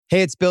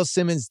Hey, it's Bill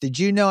Simmons. Did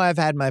you know I've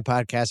had my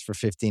podcast for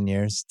 15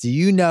 years? Do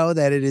you know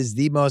that it is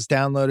the most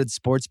downloaded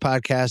sports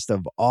podcast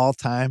of all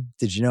time?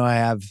 Did you know I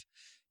have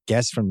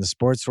guests from the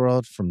sports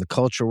world, from the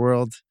culture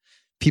world,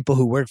 people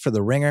who work for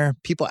The Ringer,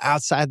 people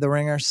outside The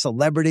Ringer,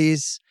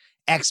 celebrities,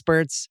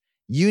 experts,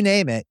 you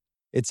name it.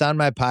 It's on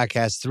my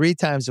podcast 3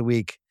 times a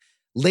week,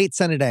 late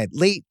Sunday night,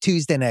 late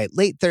Tuesday night,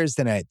 late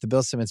Thursday night, the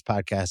Bill Simmons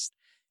podcast.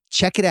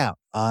 Check it out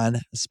on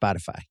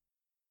Spotify.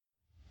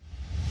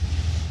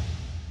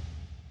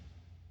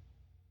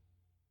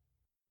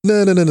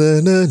 No.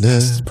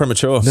 It's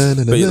premature. But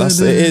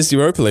it is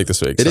Europa League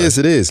this week. It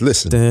is.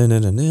 Listen.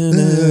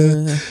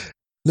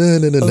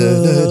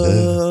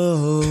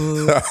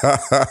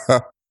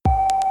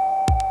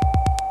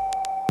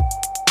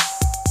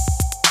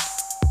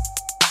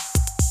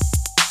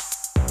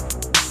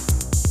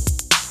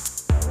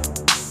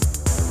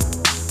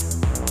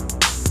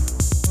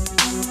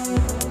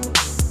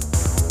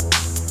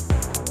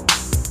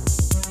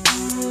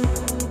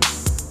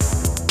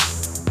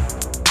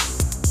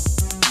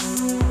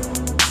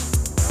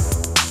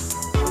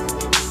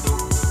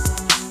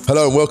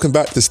 Hello and welcome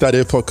back to the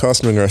Stadio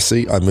Podcast. Ringer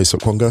SC. I'm Musa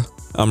Okwonga.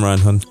 I'm Ryan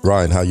Hun.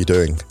 Ryan, how are you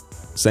doing?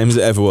 Same as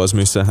it ever was,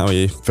 Musa. How are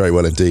you? Very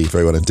well indeed.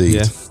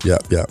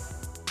 Yeah.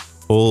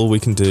 All we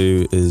can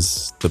do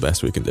is the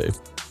best we can do.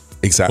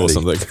 Exactly. Or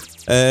something.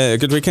 A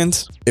good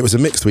weekend? It was a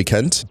mixed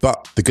weekend,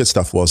 but the good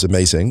stuff was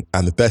amazing.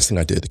 And the best thing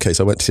I did, okay,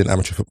 so I went to see an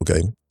amateur football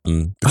game.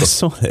 I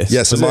saw this.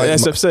 Yeah, so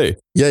was it SFC?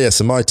 Yeah.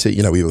 So my team,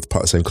 we were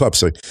part of the same club.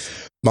 So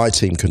my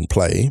team couldn't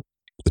play,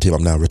 the team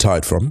I'm now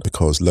retired from,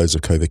 because loads of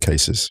COVID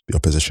cases, the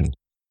opposition.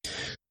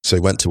 So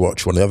we went to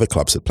watch one of the other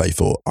clubs that play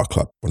for our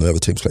club, one of the other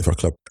teams play for our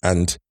club.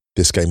 And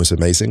this game was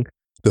amazing.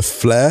 The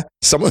flare,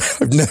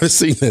 I've never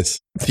seen this.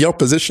 The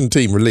opposition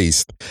team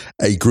released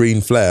a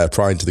green flare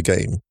prior to the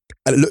game.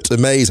 And it looked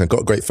amazing. I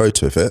got a great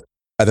photo of it.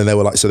 And then they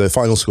were like, so the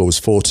final score was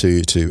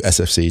 4-2 to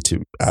SFC,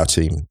 to our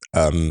team.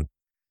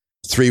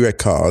 3 red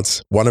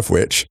cards, one of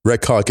which,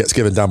 red card gets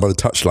given down by the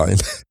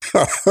touchline.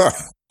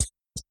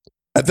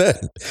 And then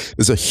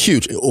there's a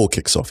huge, it all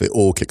kicks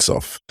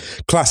off.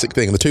 Classic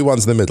thing. And the 2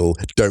 ones in the middle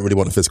don't really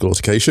want a physical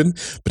altercation,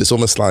 but it's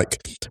almost like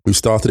we've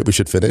started it, we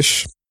should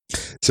finish.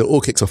 So it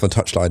all kicks off on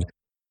touchline.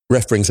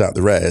 Ref brings out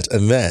the red,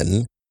 and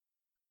then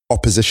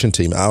opposition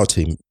team, our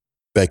team,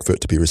 beg for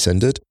it to be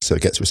rescinded. So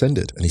it gets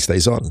rescinded and he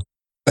stays on.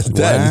 And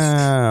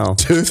then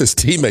 2 of his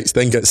teammates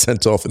then get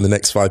sent off in the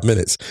next 5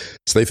 minutes.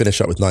 So they finish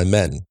up with 9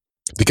 men.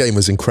 The game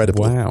was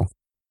incredible. Wow.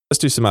 Let's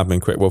do some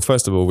admin quick. Well,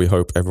 first of all, we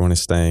hope everyone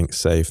is staying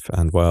safe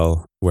and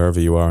well wherever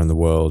you are in the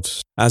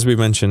world. As we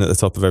mentioned at the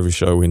top of every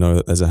show, we know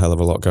that there's a hell of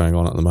a lot going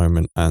on at the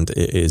moment, and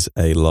it is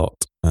a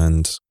lot.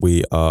 And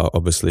we are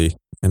obviously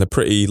in a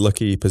pretty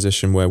lucky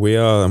position where we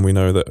are, and we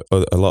know that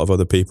a lot of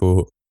other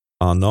people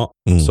are not.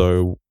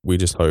 So we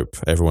just hope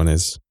everyone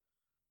is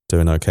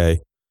doing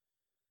okay.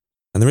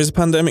 And there is a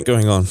pandemic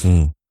going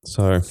on.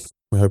 So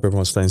we hope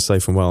everyone's staying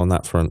safe and well on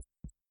that front.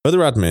 Other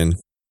admin.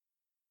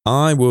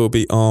 I will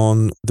be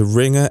on the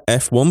Ringer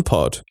F1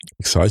 pod.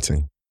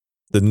 Exciting.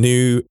 The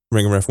new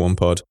Ringer F1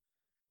 pod.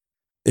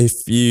 If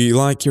you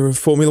like your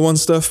Formula One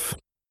stuff,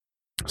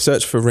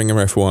 search for Ringer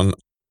F1.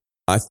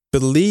 I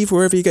believe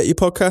wherever you get your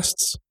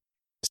podcasts.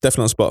 It's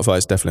definitely on Spotify.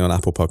 It's definitely on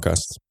Apple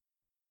Podcasts.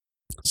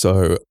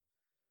 So,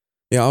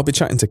 yeah, I'll be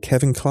chatting to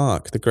Kevin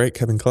Clark, the great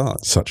Kevin Clark.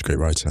 Such a great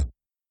writer.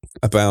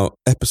 About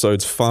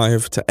episodes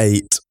 5 to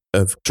 8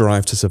 of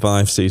Drive to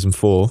Survive Season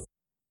 4.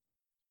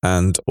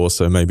 And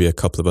also maybe a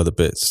couple of other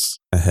bits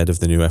ahead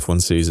of the new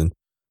F1 season.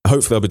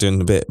 Hopefully I'll be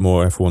doing a bit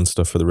more F1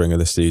 stuff for the Ringer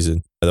this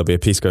season. There'll be a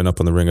piece going up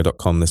on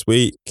theringer.com this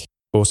week.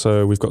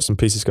 Also, we've got some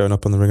pieces going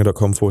up on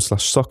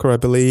theringer.com/soccer, I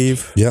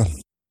believe. Yeah.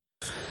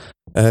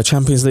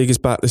 Champions League is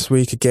back this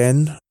week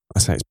again. I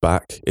say it's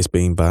back. It's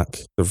been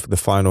back. The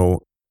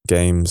final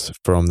games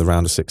from the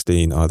round of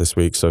 16 are this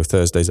week. So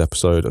Thursday's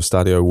episode of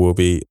Stadio will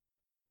be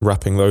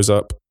wrapping those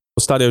up.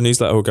 Stadio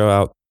newsletter will go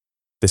out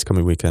this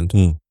coming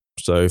weekend.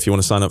 So if you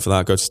want to sign up for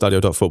that, go to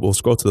stadio.football,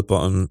 scroll to the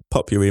bottom,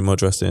 pop your email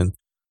address in.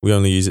 We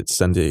only use it to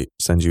send you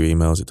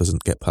emails. It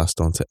doesn't get passed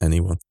on to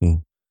anyone.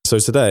 So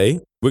today,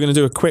 we're going to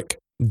do a quick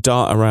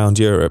dart around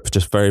Europe,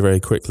 just very, very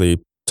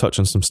quickly touch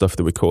on some stuff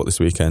that we caught this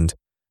weekend.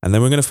 And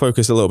then we're going to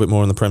focus a little bit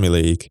more on the Premier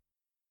League.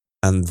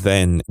 And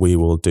then we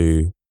will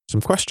do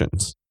some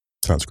questions.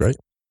 Sounds great.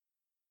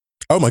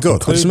 Oh my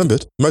God, I just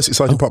remembered. Most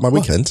exciting part of my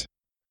weekend.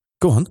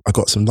 Go on. I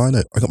got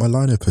my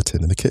lino put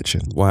in the kitchen.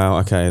 Wow.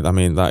 Okay. I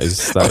mean, that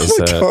is. Oh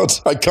my God!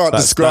 I can't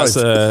describe.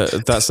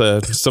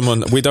 That's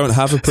someone. We don't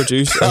have a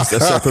producer, a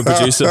separate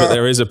producer, but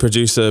there is a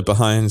producer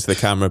behind the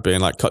camera, being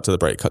like, "Cut to the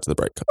break. Cut to the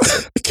break." Cut to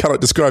the break. I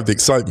cannot describe the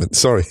excitement.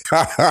 Sorry.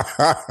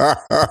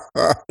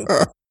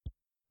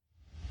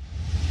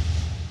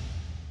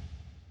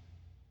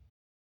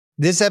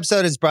 This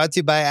episode is brought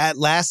to you by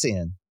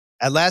Atlassian.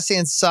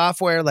 Atlassian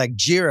software like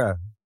Jira,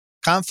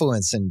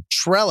 Confluence, and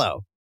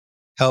Trello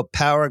help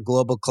power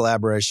global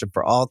collaboration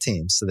for all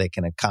teams so they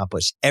can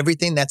accomplish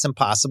everything that's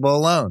impossible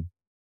alone.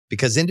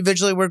 Because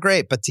individually we're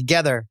great, but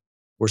together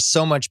we're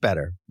so much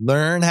better.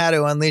 Learn how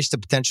to unleash the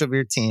potential of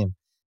your team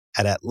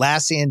at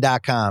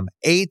Atlassian.com.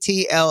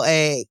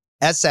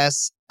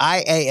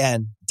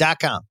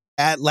 SSIAN.com.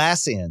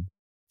 Atlassian.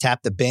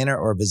 Tap the banner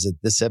or visit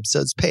this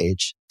episode's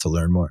page to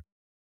learn more.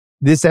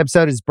 This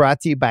episode is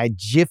brought to you by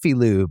Jiffy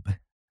Lube.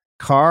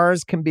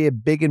 Cars can be a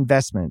big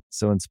investment,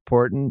 so it's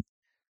important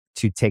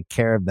to take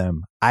care of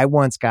them. I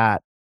once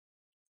got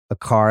a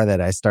car that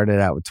I started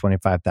out with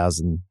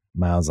 25,000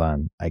 miles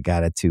on. I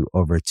got it to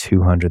over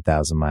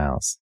 200,000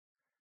 miles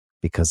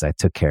because I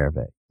took care of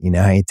it. You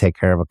know how you take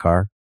care of a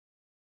car?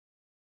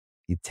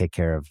 You take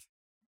care of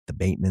the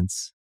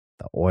maintenance,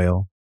 the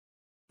oil,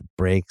 the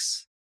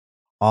brakes,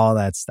 all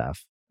that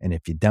stuff. And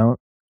if you don't,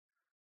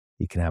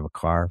 you can have a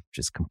car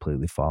just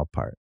completely fall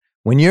apart.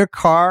 When your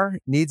car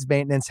needs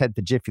maintenance, head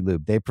to Jiffy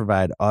Lube. They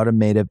provide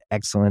automotive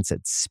excellence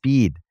at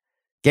speed.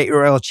 Get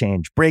your oil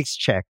change, brakes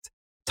checked,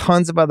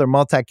 tons of other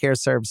multi-care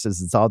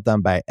services. It's all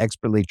done by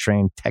expertly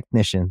trained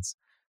technicians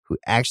who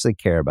actually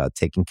care about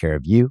taking care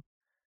of you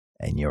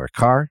and your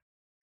car.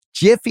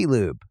 Jiffy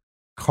Lube,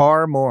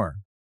 car more.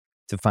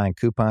 To find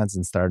coupons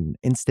and start an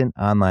instant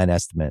online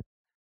estimate,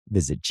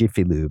 visit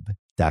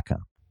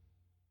jiffylube.com.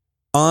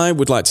 I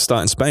would like to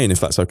start in Spain, if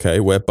that's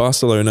okay, where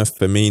Barcelona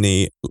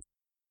Femení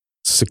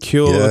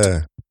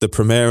secured the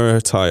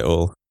Primera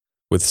title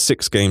with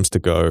 6 games to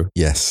go.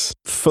 Yes.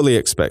 Fully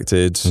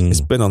expected. It's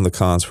been on the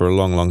cards for a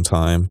long, long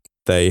time.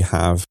 They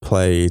have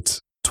played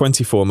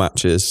 24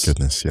 matches.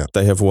 Goodness, yeah.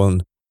 They have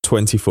won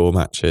 24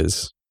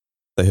 matches.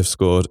 They have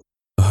scored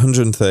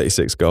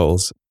 136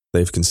 goals.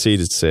 They've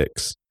conceded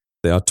 6.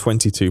 They are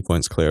 22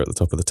 points clear at the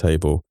top of the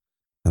table.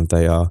 And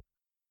they are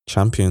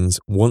champions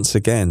once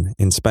again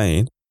in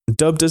Spain.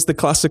 Dubbed as the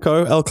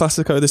Clásico, El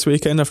Clásico this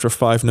weekend after a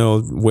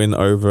 5-0 win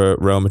over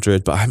Real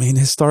Madrid. But I mean,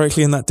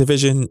 historically in that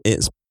division,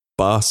 it's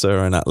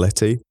Barca and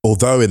Atleti.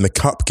 Although in the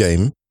cup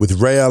game, with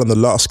Real in the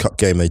last cup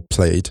game they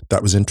played,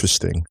 that was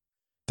interesting.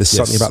 There's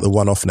something about the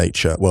one-off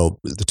nature, well,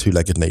 the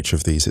two-legged nature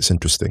of these, it's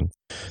interesting.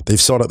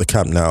 They've sold out the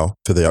camp now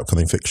for the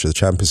upcoming fixture, the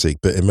Champions League.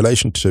 But in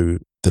relation to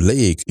the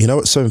league, you know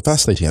what's so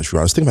fascinating actually?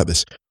 I was thinking about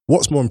this.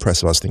 What's more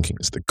impressive, I was thinking,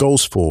 is the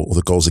goals for or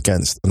the goals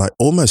against? And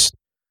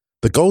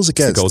the goals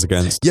against. The goals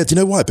against. Yeah, do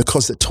you know why?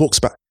 Because it talks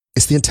about,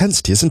 it's the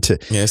intensity, isn't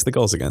it? Yeah, it's the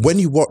goals against. When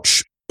you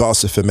watch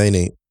Barca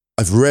Femení,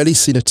 I've rarely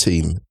seen a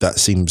team that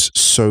seems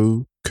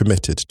so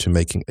committed to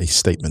making a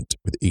statement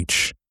with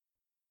each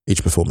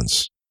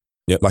performance.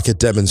 Yep. Like a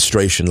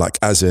demonstration, like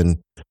as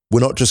in, we're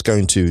not just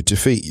going to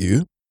defeat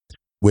you,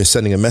 we're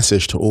sending a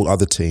message to all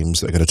other teams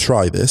that are going to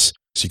try this.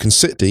 So you can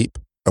sit deep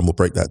and we'll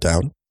break that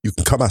down. You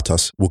can come at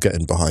us, we'll get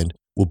in behind.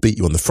 We'll beat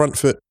you on the front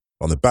foot,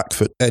 on the back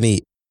foot,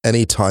 any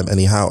time,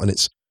 anyhow. And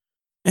it's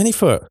Any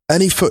foot.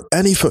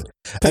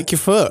 Pick your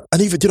foot.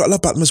 And even, I love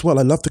about them as well.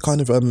 I love the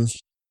kind of,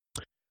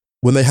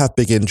 when they have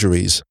big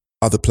injuries,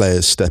 other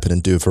players step in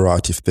and do a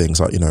variety of things.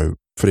 Like,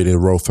 Freddy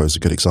Rolfo is a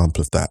good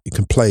example of that. You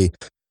can play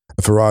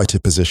a variety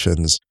of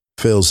positions,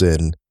 fills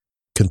in,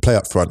 can play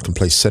up front, can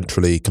play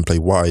centrally, can play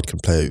wide, can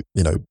play,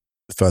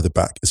 further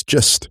back. It's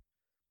just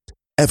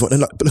everyone.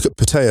 And look at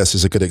Putellas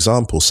is a good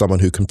example, someone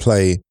who can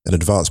play an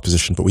advanced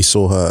position, but we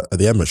saw her at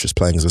the Emirates just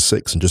playing as a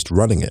 6 and just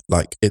running it.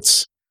 Like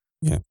it's...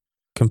 Yeah.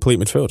 Complete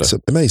midfielder. It's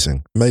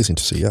amazing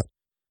to see, yeah.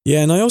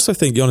 Yeah, and I also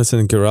think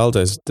Jonathan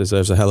Giraldes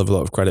deserves a hell of a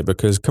lot of credit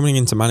because coming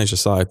in to manage a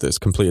side that's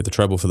completed the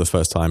treble for the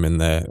first time in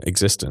their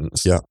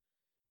existence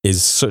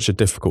is such a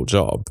difficult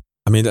job.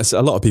 I mean,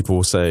 a lot of people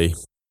will say,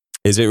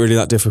 is it really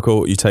that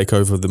difficult? You take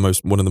over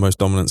one of the most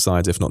dominant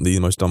sides, if not the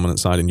most dominant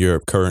side in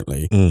Europe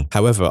currently.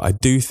 However, I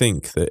do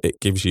think that it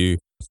gives you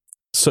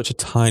such a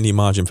tiny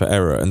margin for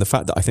error, and the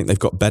fact that I think they've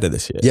got better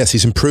this year. Yes,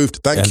 he's improved.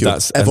 Thank you.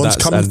 Everyone's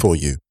coming for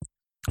you.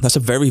 That's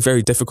a very,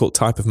 very difficult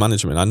type of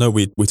management. I know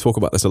we talk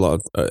about this a lot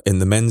in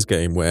the men's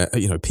game where,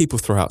 people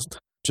throw out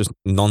just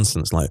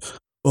nonsense like,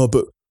 oh,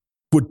 but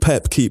would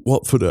Pep keep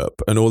Watford up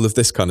and all of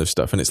this kind of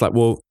stuff? And it's like,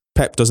 well,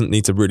 Pep doesn't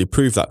need to really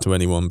prove that to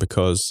anyone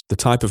because the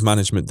type of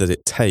management that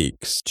it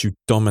takes to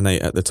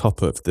dominate at the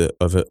top of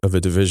a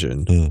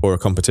division or a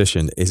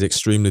competition is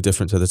extremely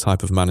different to the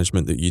type of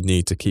management that you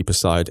need to keep a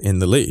side in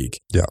the league.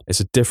 Yeah.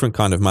 It's a different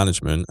kind of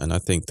management, and I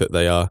think that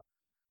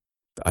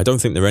I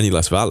don't think they're any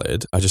less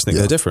valid. I just think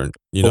they're different.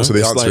 Also,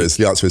 the answer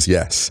is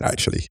yes,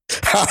 actually.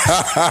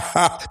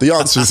 The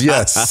answer is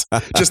yes,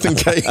 just in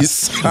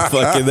case.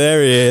 Fucking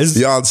there he is.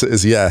 The answer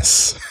is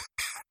yes.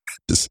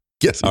 Just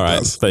yes. All right,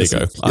 does. there yes, you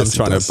go.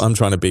 Yes, I'm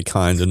trying to be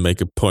kind and make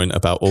a point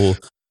about all.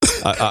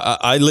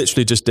 I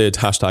literally just did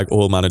hashtag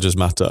all managers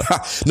matter.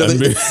 No,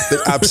 they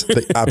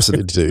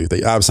absolutely do.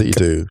 They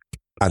absolutely do.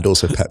 And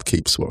also, Pep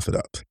keeps Watford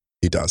up.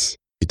 He does.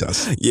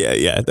 Yeah,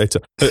 he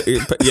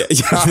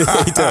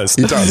does.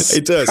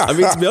 He does. I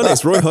mean, to be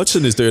honest, Roy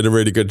Hodgson is doing a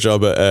really good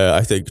job at,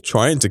 I think,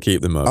 trying to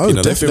keep them up.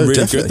 They've been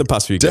really good the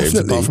past few games.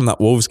 Apart from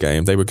that Wolves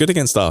game, they were good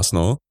against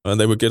Arsenal,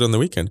 and they were good on the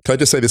weekend. Can I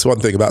just say this one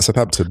thing about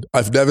Southampton?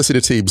 I've never seen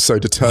a team so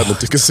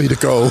determined to concede a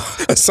goal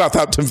as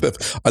Southampton.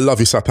 I love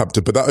you,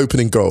 Southampton, but that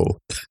opening goal.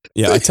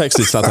 Yeah, I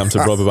texted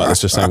Southampton Rob about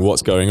this, just saying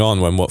what's going on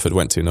when Watford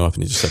went 2-0 up,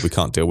 and he just said we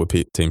can't deal with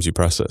teams who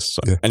press us.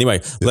 So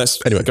anyway, let's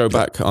go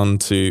back on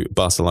to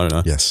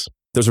Barcelona. Yes.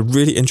 There was a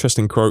really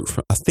interesting quote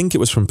I think it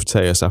was from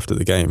Putellas after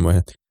the game,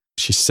 where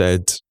she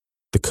said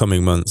the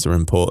coming months are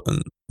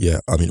important. Yeah,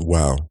 I mean,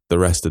 wow. The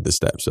rest of the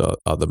steps are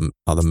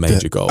the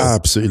major goal.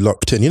 Absolutely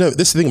locked in. You know,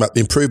 this is the thing about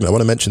the improvement. I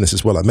want to mention this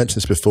as well. I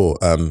mentioned this before,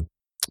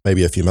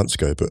 maybe a few months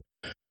ago, but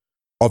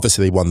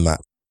obviously they won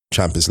that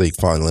Champions League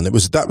final, and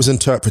that was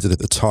interpreted at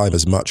the time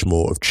as much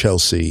more of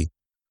Chelsea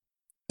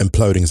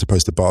imploding as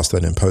opposed to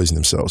Barcelona imposing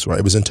themselves, right?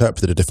 It was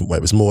interpreted a different way.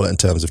 It was more in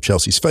terms of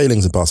Chelsea's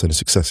failings and Barcelona's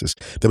successes.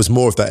 There was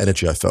more of that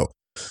energy, I felt.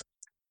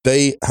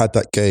 They had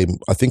that game,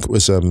 I think it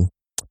was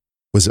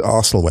it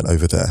Arsenal went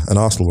over there, and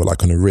Arsenal were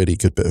like on a really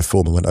good bit of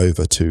form and went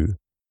over to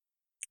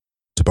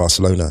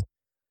Barcelona.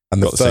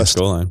 And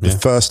the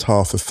first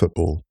half of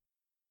football,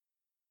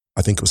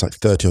 I think it was like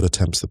 30 odd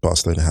attempts that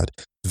Barcelona had.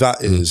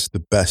 That is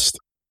the best.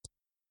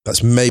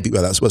 That's maybe,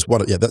 well, that's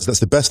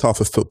the best half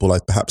of football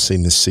I've perhaps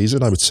seen this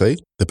season, I would say.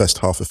 The best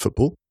half of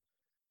football.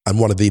 And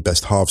one of the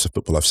best halves of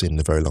football I've seen in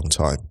a very long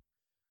time.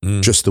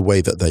 Just the way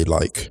that they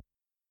like,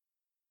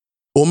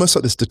 almost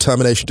like this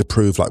determination to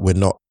prove like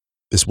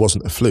this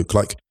wasn't a fluke.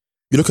 Like,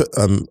 you look at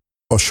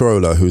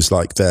Oshoala, who's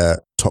like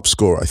their top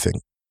scorer, I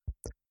think.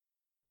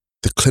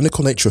 The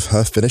clinical nature of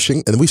her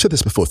finishing, and we said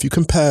this before, if you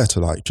compare to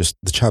like just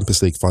the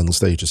Champions League final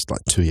stages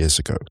like 2 years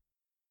ago,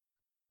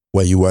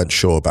 where you weren't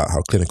sure about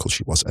how clinical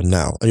she was, and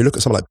now, and you look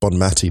at someone like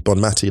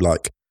Bonmati,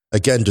 like,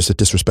 again, just a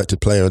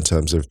disrespected player in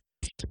terms of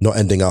not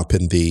ending up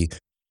in the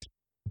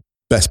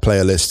best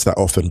player lists that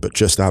often, but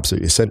just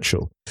absolutely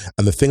essential.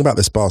 And the thing about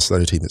this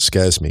Barcelona team that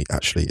scares me,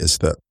 actually, is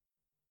that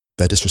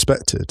they're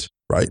disrespected,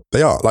 right?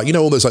 They are. Like, you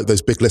know, all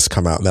those big lists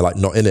come out and they're like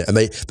not in it. And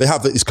they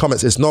have these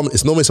comments. It's normally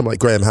someone like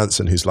Graham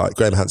Hansen who's like,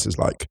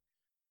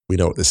 we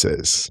know what this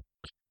is.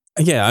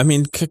 Yeah, I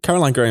mean,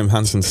 Caroline Graham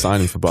Hansen's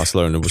signing for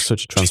Barcelona was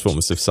such a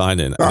transformative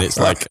signing, and it's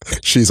like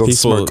she's on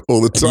smoke all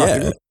the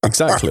time. Yeah,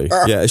 exactly.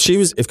 Yeah,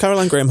 if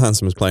Caroline Graham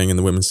Hansen was playing in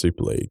the Women's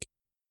Super League,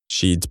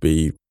 she'd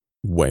be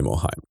way more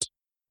hyped.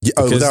 Yeah,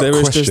 because there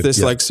is just this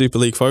like Super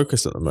League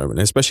focus at the moment,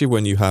 especially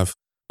when you have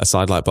a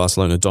side like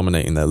Barcelona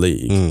dominating their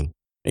league.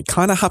 It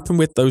kind of happened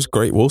with those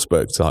great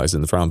Wolfsburg sides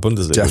in the Frauen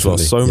Bundesliga as well.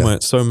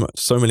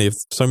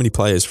 So many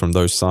players from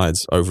those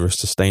sides over a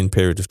sustained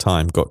period of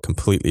time got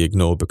completely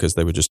ignored because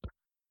they were just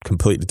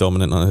completely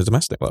dominant on a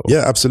domestic level.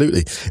 Yeah,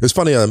 absolutely. It was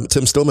funny,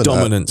 Tim Stillman...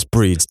 Dominance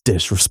breeds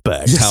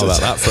disrespect. Yes, how about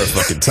that for a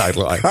fucking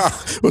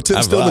tagline? Well,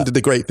 Tim Stillman did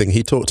a great thing.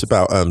 He talked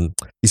about...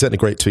 he sent a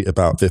great tweet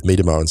about Viv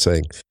Miedema and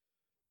saying,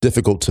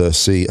 difficult to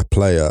see a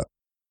player...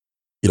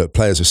 You know,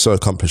 players are so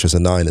accomplished as a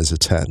 9, as a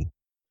 10.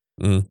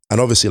 And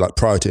obviously, like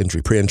prior to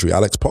injury, pre-injury,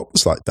 Alex Popp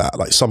was like that.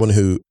 Like someone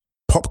who...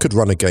 Popp could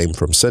run a game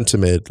from centre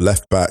mid,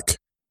 left back...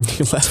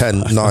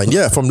 10, 9.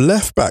 Yeah, from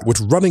left back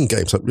with running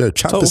games. Like, you know,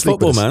 Champions League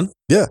football, man.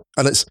 Yeah,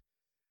 and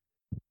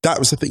that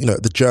was the thing, you know,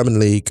 the German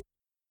league,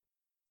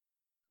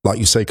 like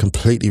you say,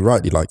 completely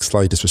rightly, like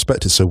slightly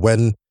disrespected. So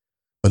when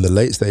the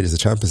late stages of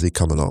the Champions League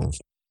come along,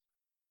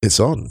 it's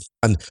on.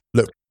 And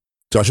look,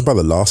 judging by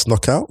the last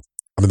knockout,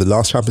 I mean, the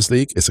last Champions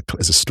League is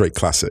a straight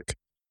classic.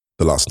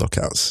 The last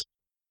knockouts.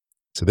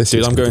 So this,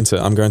 dude, I'm going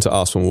to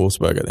Arsenal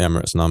Wolfsburg at the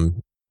Emirates, and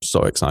I'm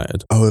so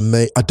excited. Oh,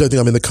 mate, I don't think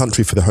I'm in the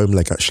country for the home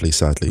leg, actually.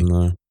 Sadly,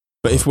 no.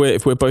 But if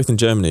we're both in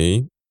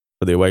Germany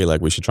for the away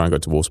leg, we should try and go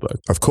to Wolfsburg.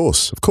 Of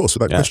course,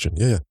 without question.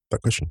 Yeah,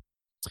 that question.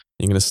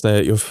 You're going to stay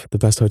at the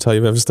best hotel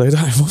you've ever stayed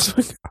at in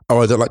Wolfsburg?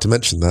 Oh, I don't like to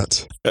mention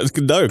that. No, of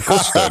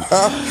course you don't.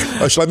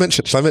 Oh, shall I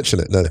mention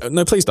it? No.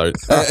 No, please don't.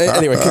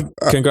 Anyway,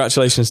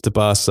 congratulations to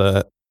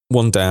Barca.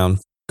 1 down,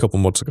 a couple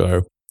more to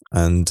go.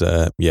 And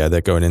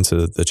they're going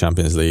into the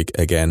Champions League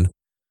again,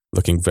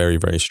 looking very,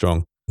 very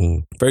strong.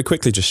 Very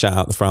quickly, just shout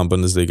out the Frauen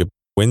Bundesliga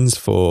wins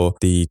for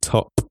the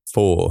top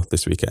 4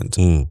 this weekend.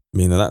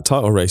 Meaning that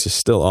title race is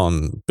still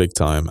on big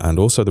time, and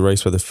also the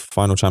race for the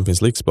final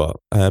Champions League spot.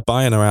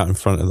 Bayern are out in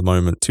front at the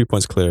moment, 2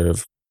 points clear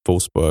of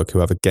Wolfsburg, who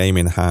have a game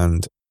in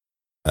hand,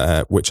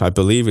 which I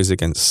believe is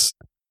against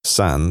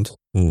Sand,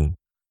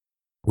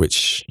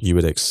 which you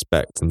would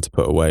expect them to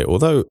put away.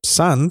 Although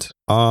Sand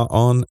are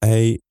on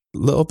a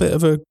little bit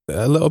of a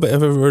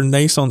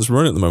renaissance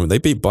run at the moment. They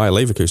beat Bayer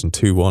Leverkusen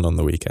 2-1 on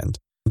the weekend.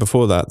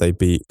 Before that, they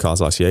beat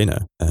Karlsruhe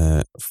Jena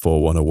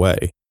 4-1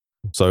 away.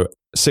 So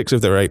 6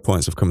 of their 8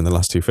 points have come in the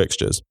last 2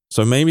 fixtures.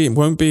 So maybe it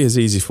won't be as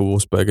easy for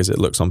Wolfsburg as it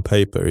looks on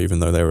paper, even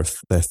though they're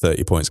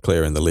 30 points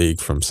clear in the league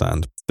from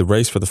Sand. The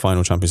race for the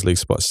final Champions League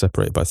spot is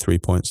separated by 3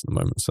 points at the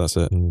moment. So that's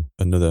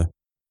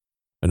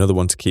another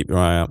one to keep your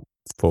eye out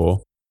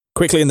for.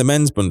 Quickly in the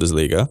men's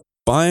Bundesliga,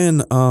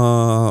 Bayern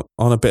are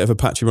on a bit of a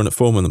patchy run at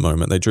form at the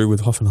moment. They drew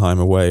with Hoffenheim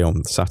away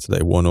on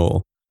Saturday,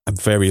 1-1. A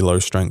very low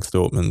strength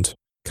Dortmund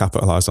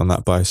capitalised on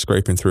that by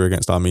scraping through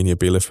against Arminia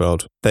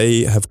Bielefeld.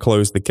 They have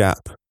closed the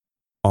gap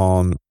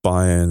on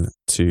Bayern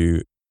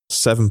to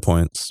 7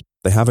 points.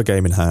 They have a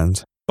game in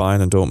hand.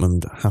 Bayern and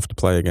Dortmund have to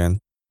play again.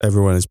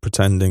 Everyone is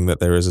pretending that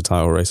there is a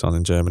title race on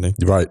in Germany.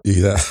 Right,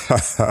 yeah.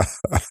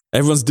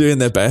 Everyone's doing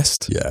their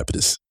best. Yeah, but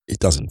it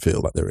doesn't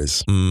feel like there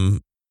is.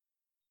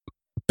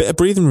 Bit of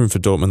breathing room for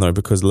Dortmund, though,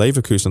 because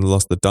Leverkusen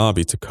lost the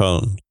derby to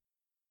Köln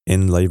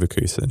in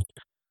Leverkusen.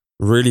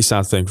 Really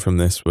sad thing from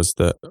this was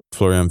that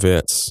Florian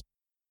Wirtz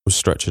was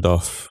stretchered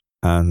off,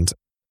 and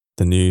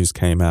the news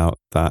came out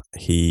that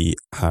he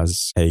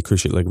has a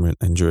cruciate ligament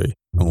injury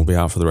and will be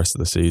out for the rest of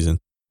the season.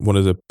 One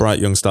of the bright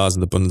young stars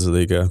in the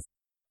Bundesliga.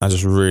 I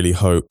just really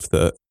hope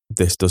that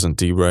this doesn't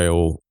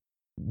derail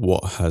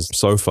what has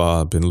so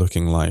far been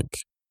looking like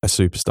a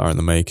superstar in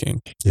the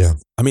making. Yeah.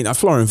 I mean,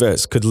 Florian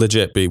Wirtz could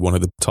legit be one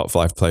of the top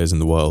 5 players in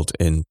the world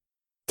in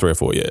 3 or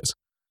 4 years.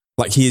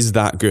 Like, he is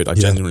that good. I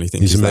genuinely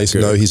think he's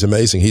amazing. That good. No, he's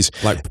amazing. He's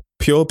like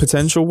pure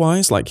potential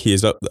wise, like he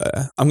is up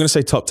there. I'm going to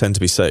say top 10 to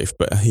be safe,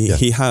 but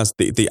he has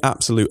the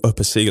absolute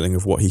upper ceiling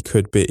of what he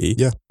could be.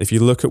 Yeah. If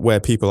you look at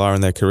where people are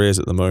in their careers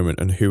at the moment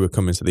and who are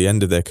coming to the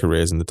end of their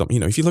careers, and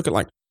if you look at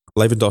like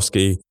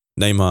Lewandowski,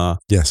 Neymar,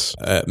 yes,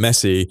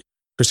 Messi,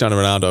 Cristiano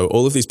Ronaldo,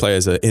 all of these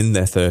players are in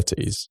their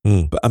 30s.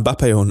 But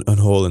Mbappe and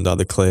Haaland are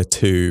the clear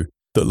 2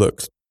 that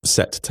look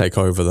set to take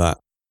over that.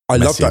 I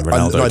love that.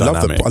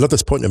 I love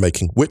this point you're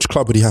making. Which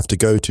club would he have to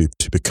go to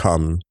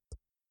become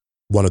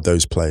one of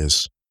those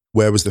players?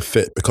 Where was the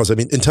fit? Because I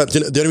mean, in terms,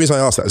 the only reason I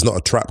ask that is not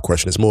a trap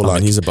question. It's more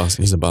like he's a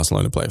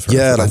Barcelona player.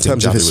 Like in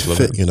terms of his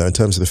fit, in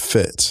terms of the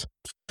fit.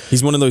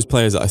 He's one of those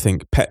players that I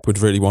think Pep would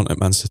really want at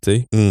Man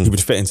City. He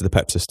would fit into the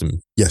Pep system.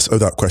 Yes,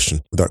 without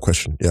question.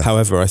 Yeah.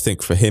 However, I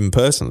think for him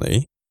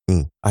personally,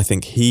 I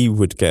think he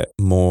would get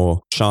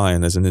more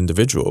shine as an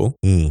individual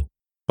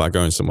by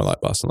going somewhere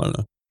like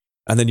Barcelona.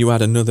 And then you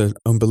add another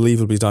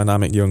unbelievably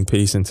dynamic young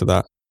piece into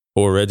that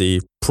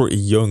already pretty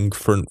young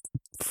front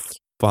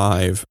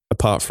 5,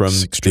 apart from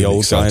the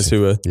old guys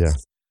who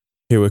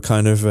are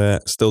kind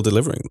of still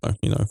delivering, though.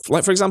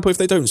 Like, for example, if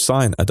they don't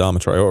sign Adama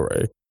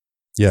Traore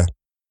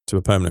to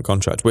a permanent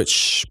contract,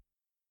 which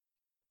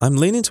I'm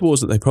leaning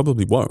towards that they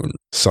probably won't.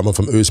 Someone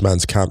from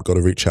Usman's camp got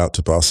to reach out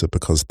to Barca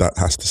because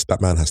that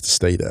man has to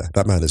stay there.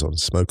 That man is on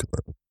smoke at the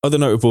moment. Other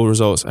notable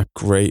results: a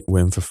great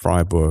win for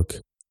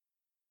Freiburg.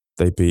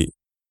 They beat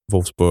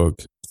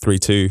Wolfsburg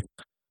 3-2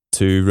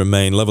 to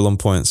remain level on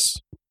points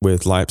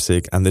with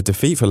Leipzig, and the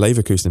defeat for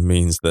Leverkusen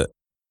means that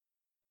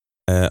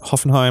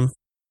Hoffenheim,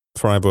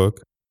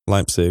 Freiburg,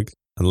 Leipzig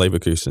and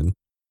Leverkusen,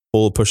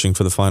 all pushing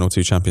for the final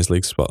 2 Champions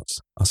League spots,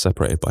 are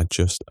separated by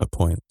just a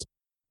point.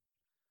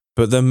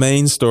 But the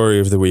main story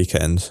of the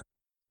weekend,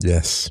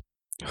 yes,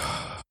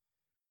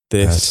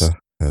 this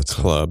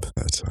club,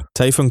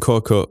 Tayfun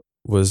Korkut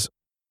was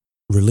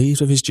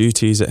relieved of his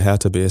duties at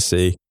Hertha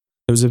BSC.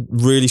 It was a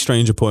really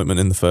strange appointment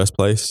in the first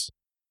place,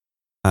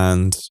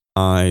 and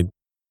I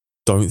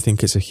don't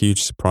think it's a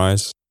huge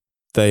surprise.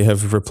 They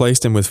have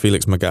replaced him with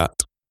Felix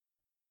Magath,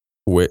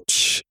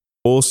 which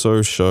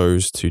also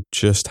shows to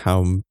just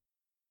how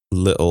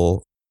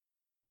little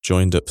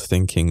joined up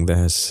thinking there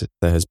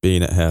has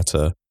been at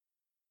Hertha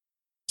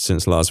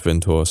since Lars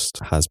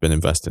Windhorst has been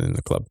investing in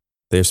the club.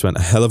 They've spent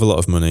a hell of a lot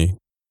of money.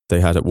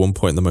 They had at one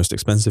point the most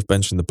expensive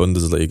bench in the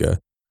Bundesliga,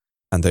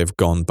 and they've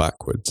gone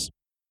backwards.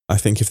 I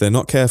think if they're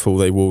not careful,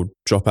 they will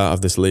drop out of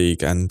this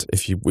league. And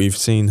we've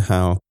seen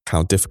how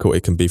difficult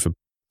it can be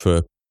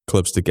for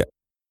clubs to get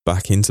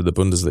back into the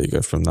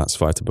Bundesliga from that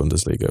Zweite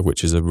Bundesliga,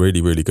 which is a really,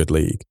 really good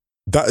league.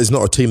 That is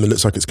not a team that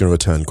looks like it's going to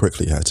return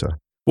quickly, Hertha.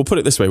 We'll put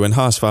it this way. When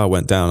HSV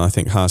went down, I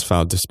think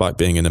HSV, despite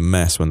being in a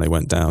mess when they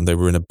went down, they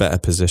were in a better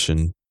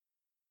position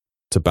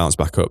to bounce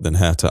back up than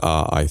Hertha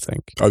are, I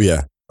think. Oh,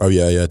 yeah,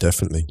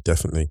 definitely.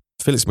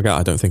 Felix Magath,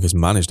 I don't think, has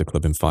managed a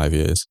club in 5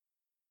 years.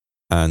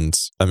 And,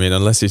 I mean,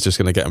 unless he's just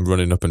going to get him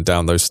running up and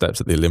down those steps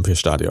at the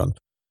Olympiastadion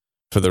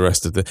for the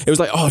rest of the... It was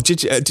like,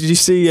 did you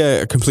see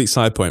a complete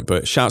side point?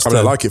 But shouts to...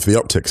 I like it for the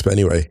optics, but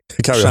anyway.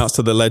 Shouts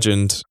to the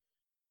legend,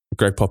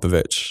 Greg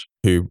Popovich,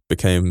 who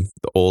became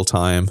the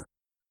all-time...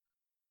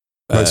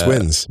 Most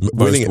wins.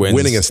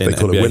 Winningest, they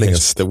call it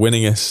winningest. The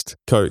winningest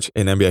coach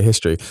in NBA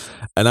history.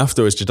 And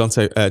afterwards,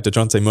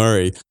 DeJounte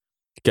Murray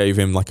gave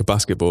him like a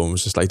basketball and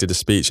was just like, did a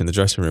speech in the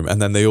dressing room.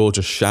 And then they all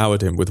just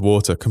showered him with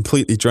water,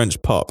 completely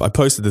drenched Pop. I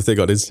posted the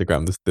thing on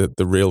Instagram,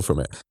 the reel from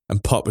it.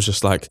 And Pop was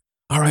just like,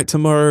 all right,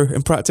 tomorrow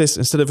in practice,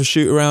 instead of a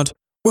shoot around,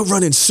 we're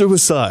running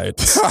suicide.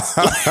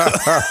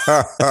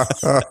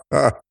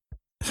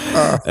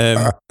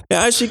 It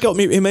actually got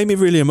me, it made me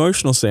really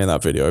emotional seeing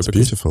that video. It's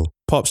beautiful.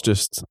 Pop's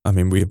just, I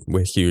mean,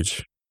 we're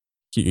huge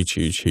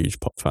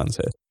Pop fans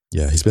here.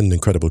 Yeah, he's been an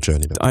incredible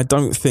journey. I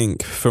don't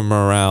think for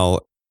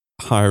morale,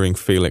 hiring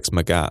Felix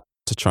Magath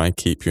to try and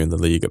keep you in the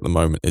league at the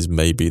moment is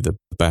maybe the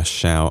best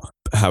shout.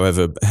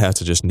 However,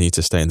 Hertha just need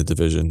to stay in the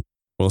division.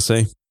 We'll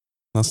see.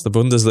 That's the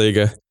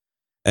Bundesliga.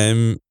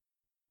 There's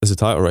a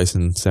title race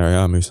in Serie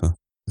A, Musa.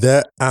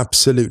 There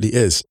absolutely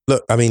is.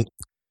 Look, I mean,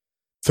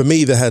 for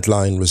me, the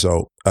headline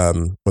result,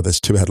 there's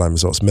 2 headline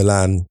results.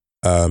 Milan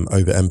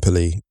over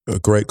Empoli, a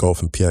great goal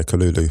from Pierre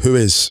Kalulu, who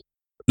is,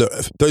 look,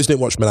 those who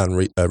don't watch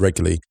Milan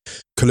regularly,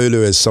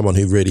 Kalulu is someone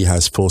who really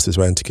has forced his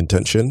way into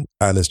contention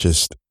and is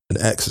just an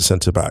excellent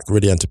centre-back,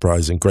 really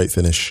enterprising, great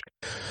finish.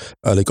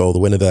 Early goal, the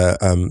winner there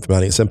for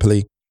Milan against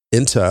Empoli.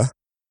 Inter.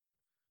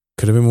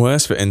 Could have been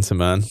worse for Inter,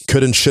 man.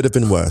 Could and should have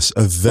been worse.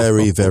 A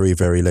very, very,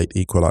 very late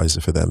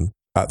equaliser for them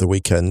at the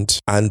weekend.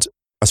 And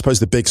I suppose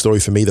the big story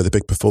for me, though, the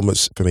big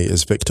performance for me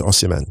is Victor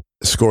Osimhen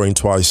scoring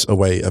twice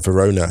away at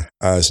Verona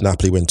as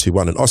Napoli win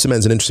 2-1. And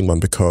Osimhen's an interesting one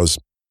because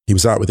he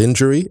was out with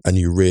injury and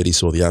you really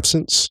saw the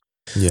absence.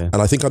 Yeah.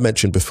 And I think I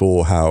mentioned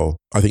before how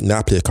I think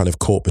Napoli are kind of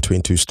caught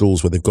between two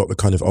stools where they've got the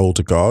kind of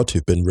older guard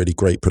who've been really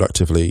great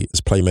productively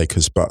as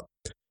playmakers, but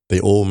they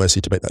almost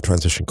need to make that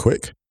transition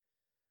quick.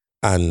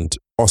 And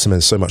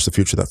Osimhen's so much the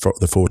future of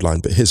the forward line,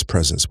 but his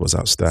presence was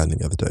outstanding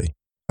the other day.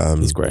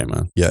 He's great,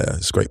 man. Yeah,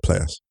 he's a great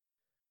player.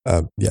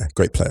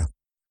 Great player.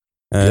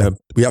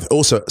 We have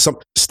also some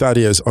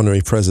Stadio's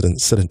honorary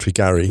president, Sedentary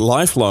Gary.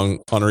 Lifelong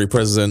honorary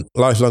president.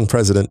 Lifelong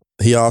president.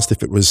 He asked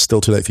if it was still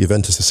too late for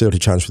Juventus to seriously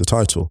challenge for the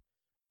title.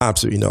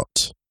 Absolutely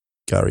not,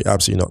 Gary.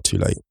 Absolutely not too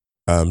late.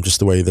 Just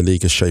the way the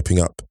league is shaping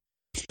up.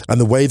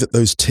 And the way that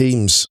those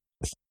teams,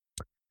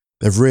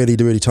 they're really,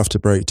 really tough to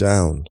break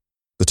down.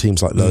 The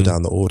teams like low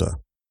down the order.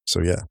 So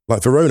yeah,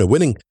 like Verona,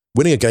 winning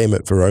a game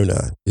at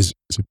Verona is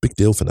a big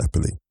deal for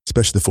Napoli,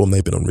 especially the form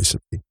they've been on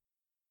recently.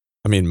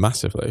 I mean,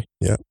 massively.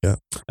 Yeah.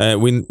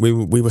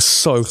 We were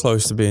so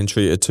close to being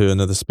treated to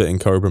another spitting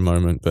cobra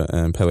moment, but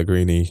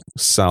Pellegrini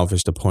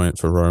salvaged a point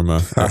for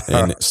Roma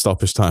in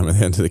stoppage time at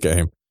the end of the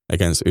game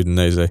against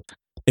Udinese.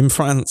 In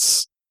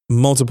France,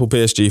 multiple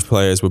PSG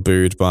players were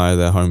booed by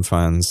their home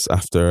fans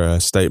after a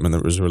statement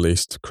that was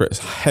released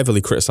heavily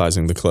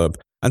criticising the club.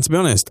 And to be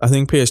honest, I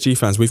think PSG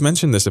fans, we've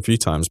mentioned this a few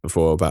times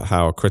before about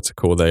how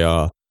critical they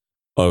are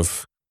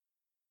of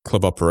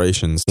club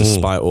operations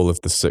despite all of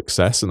the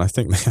success, and I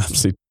think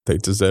they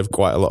deserve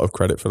quite a lot of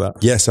credit for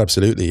that. Yes,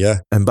 absolutely, yeah.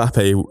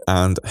 Mbappe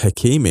and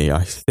Hakimi,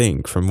 I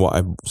think, from what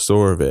I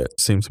saw of it,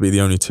 seem to be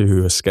the only two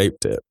who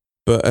escaped it.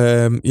 But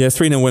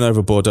 3-0 win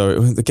over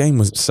Bordeaux. The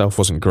game itself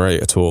wasn't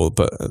great at all,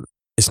 but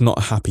it's not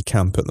a happy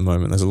camp at the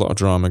moment. There's a lot of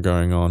drama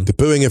going on. The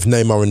booing of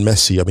Neymar and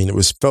Messi, I mean,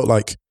 felt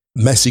like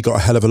Messi got a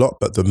hell of a lot,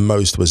 but the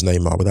most was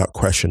Neymar, without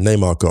question.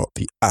 Neymar got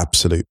the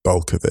absolute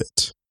bulk of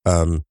it.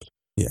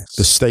 Yes.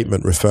 The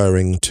statement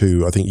referring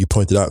to, I think you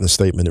pointed out in the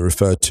statement, it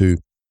referred to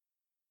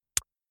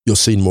you're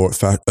seen more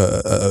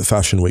at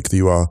Fashion Week than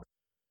you are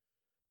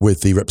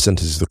with the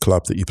representatives of the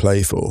club that you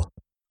play for.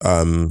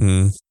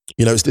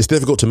 You know, it's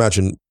difficult to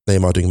imagine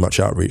Neymar doing much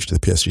outreach to the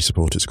PSG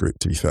supporters group,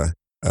 to be fair.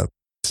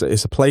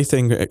 It's a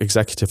plaything at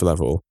executive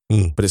level,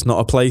 but it's not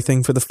a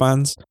plaything for the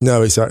fans.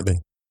 No, exactly.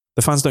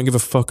 The fans don't give a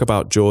fuck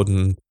about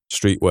Jordan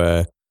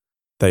streetwear.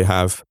 They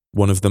have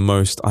one of the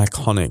most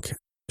iconic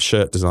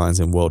shirt designs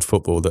in world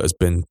football that has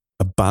been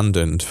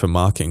abandoned for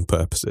marketing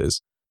purposes.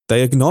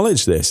 They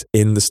acknowledge this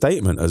in the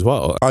statement as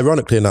well.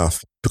 Ironically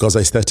enough, because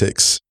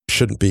aesthetics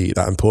shouldn't be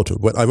that important.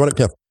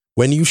 Ironically enough,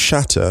 when you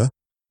shatter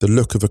the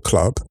look of a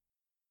club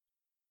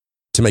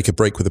to make a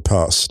break with the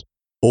past,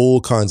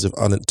 all kinds of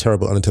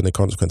terrible unintended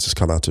consequences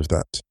come out of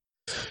that.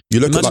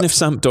 Imagine if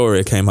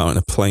Sampdoria came out in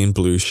a plain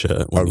blue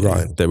shirt.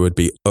 Right. There would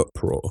be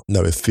uproar.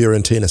 No, if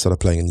Fiorentina started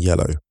playing in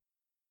yellow.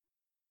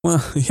 Well,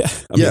 yeah.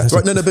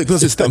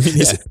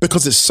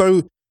 Because it's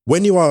so,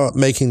 when you are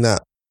making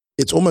that,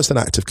 it's almost an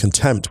act of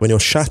contempt. When you're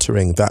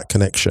shattering that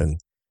connection,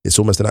 it's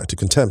almost an act of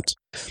contempt.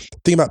 The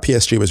thing about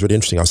PSG was really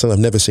interesting. Something I've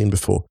never seen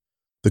before.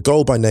 The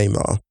goal by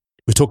Neymar,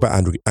 we talk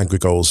about angry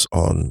goals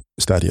on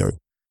Stadio.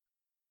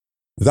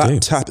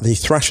 That tap, and he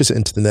thrashes it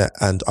into the net,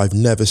 and I've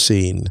never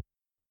seen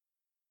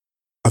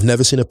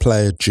a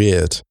player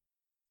jeered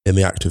in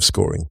the act of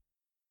scoring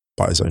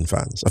by his own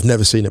fans. I've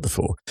never seen it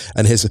before.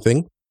 And here's the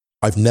thing,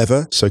 I've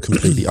never so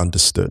completely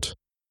understood.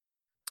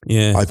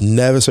 Yeah. I've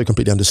never so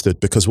completely understood,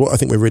 because what I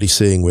think we're really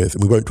seeing with,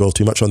 and we won't dwell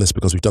too much on this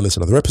because we've done this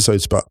in other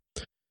episodes, but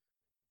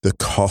the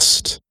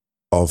cost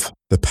of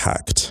the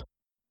pact.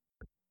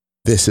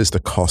 This is the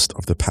cost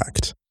of the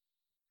pact.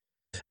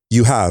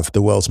 You have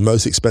the world's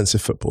most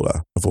expensive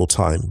footballer of all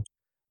time,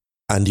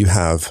 and you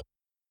have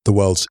the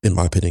world's, in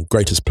my opinion,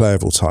 greatest player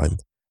of all time,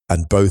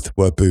 and both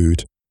were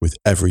booed with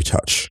every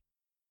touch.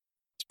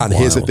 And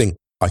here's the thing,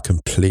 I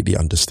completely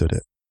understood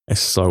it. It's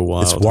so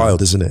wild. It's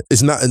wild, isn't it?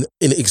 Isn't that an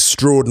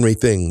extraordinary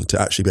thing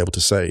to actually be able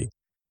to say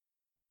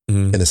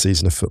in a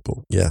season of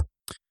football? Yeah.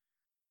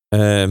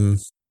 Holy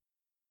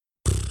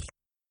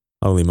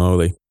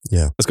moly.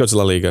 Yeah. Let's go to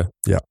La Liga.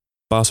 Yeah.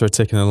 Barca are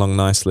ticking along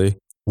nicely.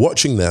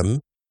 Watching them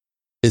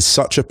is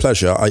such a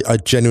pleasure. I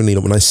genuinely,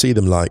 when I see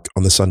them like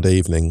on the Sunday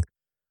evening,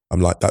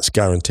 I'm like, that's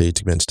guaranteed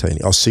to be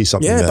entertaining. I'll see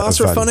something there. Yeah,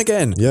 Barca are fun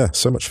again. Yeah,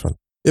 so much fun.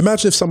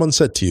 Imagine if someone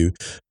said to you,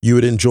 you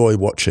would enjoy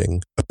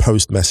watching a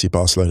post-Messi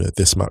Barcelona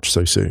this much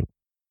so soon.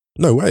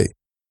 No way.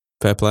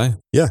 Fair play.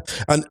 Yeah.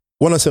 And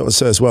one I want to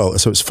say as well,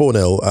 so it's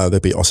 4-0. They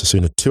beat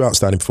Osasuna. 2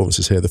 outstanding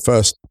performances here. The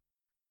first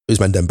was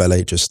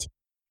Dembele, just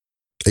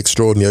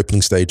extraordinary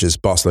opening stages.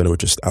 Barcelona were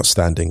just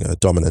outstanding,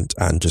 dominant,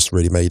 and just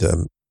really made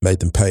them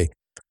pay.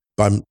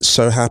 But I'm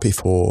so happy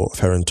for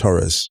Ferran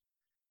Torres,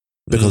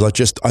 because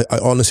I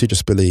honestly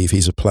just believe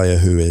he's a player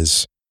who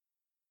is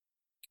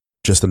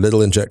just a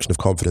little injection of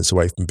confidence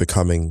away from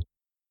becoming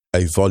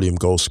a volume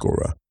goal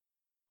scorer.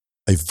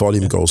 A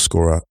volume goal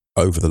scorer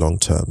over the long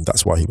term.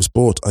 That's why he was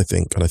bought, I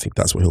think, and I think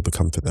that's what he'll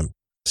become for them.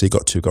 So he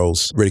got 2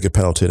 goals, really good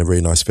penalty and a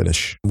really nice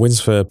finish. Wins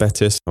for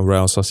Betis,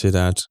 Real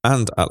Sociedad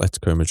and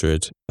Atletico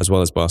Madrid, as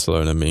well as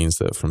Barcelona, means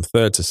that from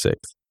 3rd to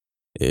 6th,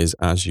 it is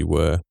as you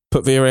were.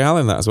 Put Villarreal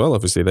in that as well,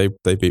 obviously. They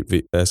beat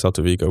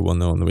Celta Vigo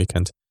 1-0 on the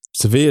weekend.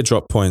 Sevilla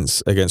dropped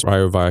points against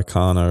Rayo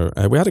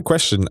Vallecano. We had a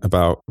question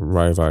about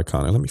Rayo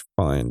Vallecano. Let me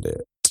find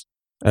it.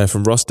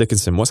 From Ross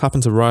Dickinson. What's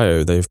happened to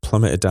Rayo? They've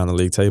plummeted down the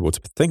league table.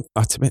 To be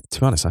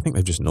honest, I think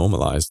they've just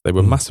normalised. They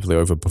were massively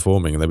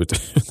overperforming, and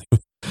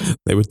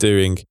they were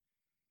doing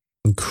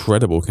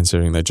incredible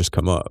considering they'd just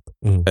come up.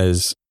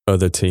 As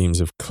other teams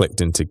have clicked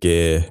into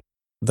gear,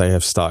 they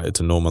have started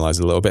to normalise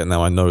a little bit.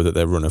 Now I know that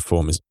their run of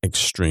form is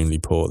extremely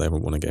poor. They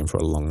haven't won a game for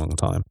a long, long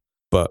time.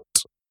 But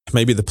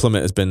maybe the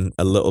plummet has been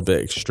a little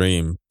bit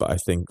extreme. But I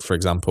think, for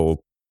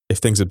example, if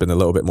things had been a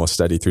little bit more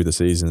steady through the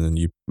season and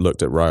you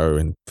looked at Rayo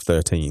in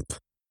 13th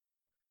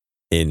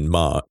in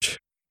March,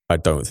 I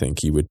don't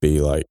think you would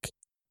be like,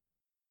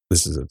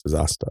 this is a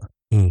disaster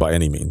by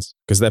any means,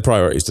 because their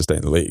priority is to stay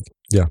in the league.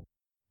 Yeah.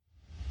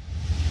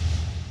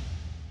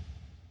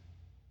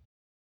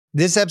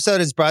 This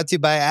episode is brought to you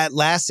by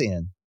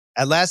Atlassian.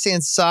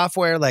 Atlassian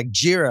software like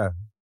Jira,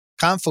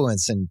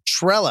 Confluence, and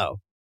Trello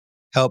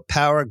help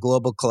power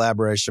global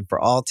collaboration for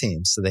all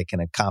teams so they can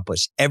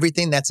accomplish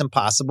everything that's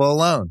impossible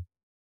alone.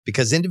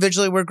 Because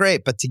individually we're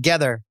great, but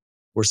together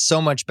we're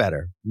so much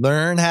better.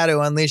 Learn how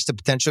to unleash the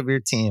potential of your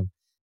team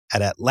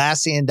at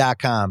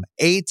Atlassian.com.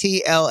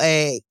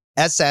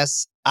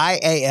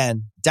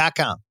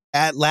 Atlassian.com.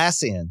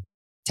 Atlassian.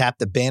 Tap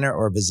the banner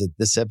or visit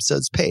this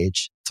episode's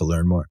page to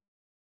learn more.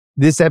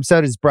 This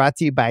episode is brought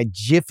to you by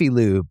Jiffy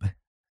Lube.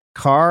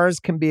 Cars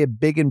can be a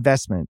big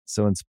investment,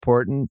 so it's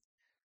important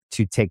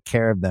to take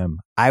care of them.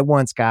 I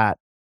once got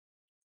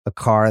a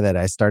car that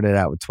I started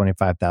out with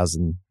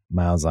 25,000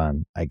 miles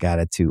on. I got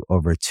it to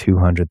over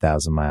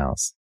 200,000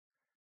 miles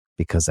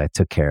because I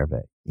took care of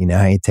it. You know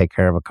how you take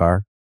care of a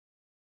car?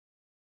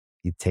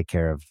 You take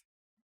care of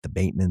the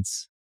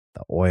maintenance,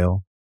 the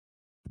oil,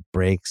 the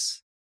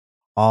brakes,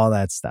 all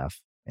that stuff.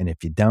 And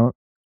if you don't,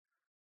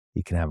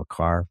 you can have a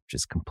car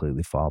just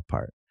completely fall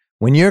apart.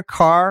 When your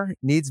car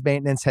needs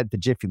maintenance, head to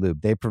Jiffy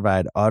Lube. They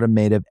provide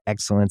automotive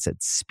excellence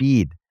at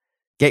speed.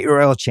 Get your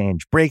oil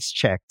change, brakes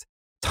checked,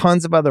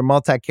 tons of other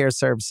multi-care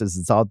services.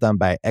 It's all done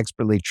by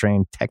expertly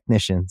trained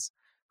technicians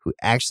who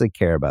actually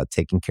care about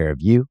taking care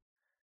of you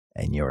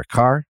and your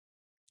car.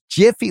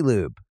 Jiffy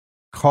Lube,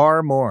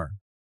 car more.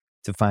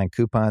 To find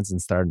coupons and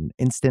start an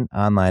instant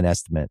online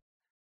estimate,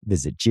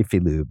 visit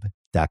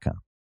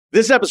jiffylube.com.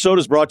 This episode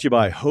is brought to you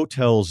by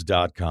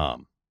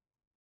Hotels.com.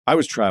 I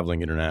was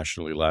traveling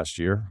internationally last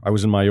year. I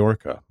was in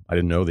Mallorca. I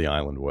didn't know the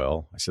island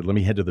well. I said, let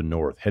me head to the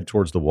north, head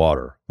towards the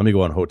water. Let me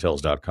go on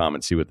Hotels.com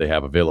and see what they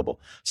have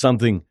available.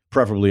 Something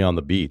preferably on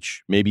the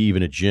beach, maybe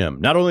even a gym.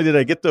 Not only did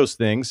I get those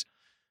things,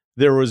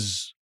 there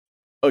was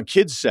a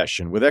kids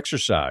session with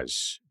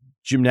exercise,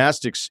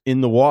 gymnastics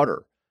in the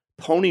water,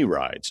 pony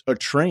rides, a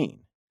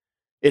train.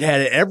 It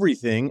had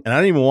everything, and I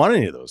didn't even want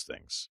any of those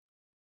things.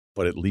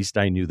 But at least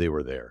I knew they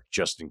were there,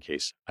 just in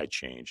case I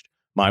changed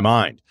my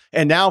mind.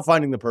 And now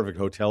finding the perfect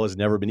hotel has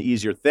never been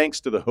easier thanks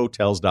to the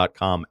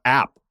Hotels.com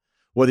app.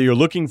 Whether you're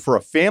looking for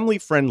a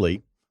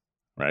family-friendly,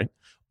 right,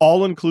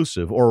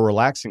 all-inclusive or a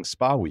relaxing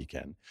spa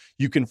weekend,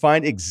 you can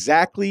find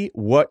exactly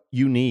what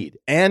you need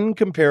and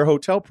compare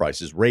hotel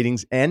prices,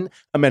 ratings, and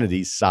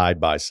amenities side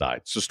by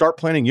side. So start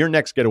planning your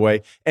next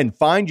getaway and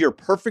find your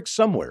perfect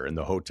somewhere in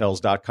the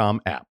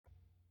Hotels.com app.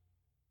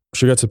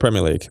 Should we go to the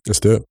Premier League? Let's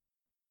do it.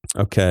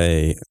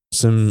 Okay,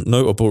 some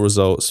notable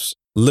results.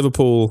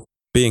 Liverpool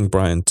beating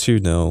Brighton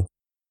 2-0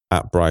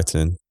 at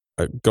Brighton.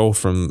 A goal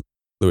from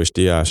Luis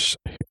Diaz.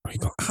 He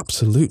got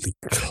absolutely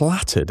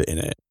clattered in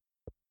it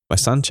by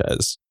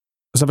Sanchez.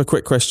 Let's have a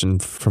quick question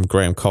from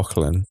Graham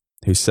Coughlin,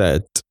 who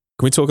said,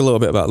 can we talk a little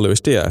bit about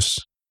Luis Diaz?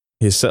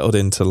 He's settled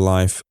into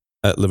life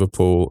at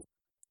Liverpool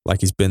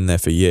like he's been there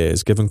for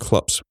years. Given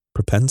Klopp's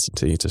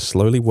propensity to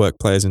slowly work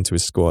players into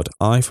his squad,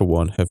 I, for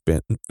one, have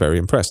been very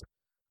impressed.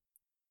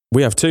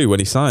 We have too. When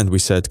he signed, we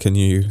said, can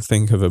you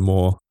think of a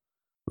more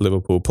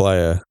Liverpool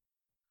player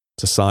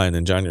to sign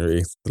in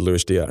January than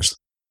Luis Diaz?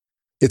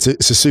 It's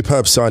a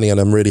superb signing, and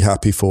I'm really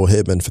happy for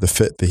him and for the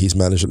fit that he's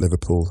managed at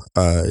Liverpool.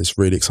 It's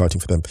really exciting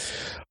for them.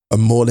 A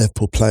more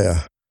Liverpool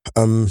player.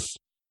 I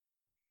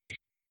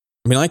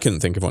mean, I couldn't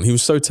think of one. He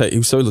was so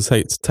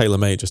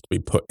tailor-made just to be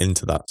put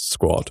into that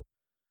squad.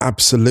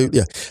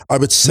 Absolutely. I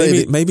would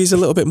say maybe he's a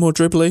little bit more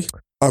dribbly.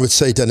 I would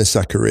say Dennis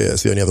Zakaria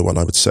is the only other one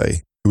I would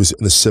say who was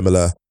in a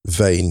similar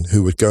vein,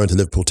 who would go into the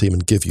Liverpool team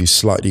and give you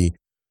slightly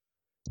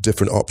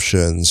different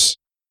options.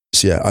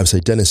 So yeah, I would say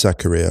Dennis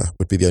Zakaria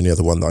would be the only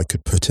other one that I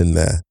could put in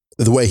there.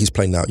 The way he's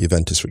playing now at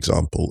Juventus, for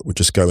example, would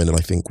just go in and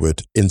I think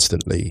would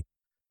instantly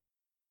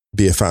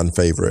be a fan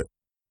favourite,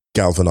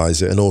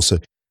 galvanise it. And also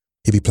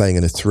he'd be playing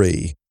in a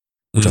 3,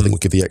 which I think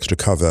would give the extra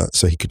cover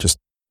so he could just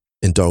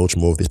indulge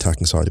more of the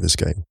attacking side of his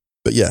game.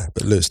 But yeah,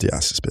 Luis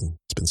Diaz has been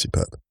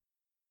superb.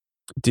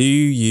 Do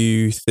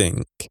you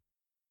think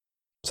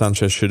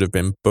Sanchez should have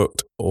been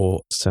booked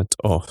or sent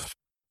off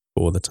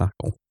for the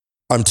tackle?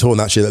 I'm torn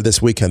actually.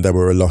 This weekend there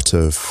were a lot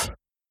of...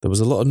 There was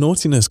a lot of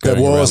naughtiness going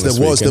on. There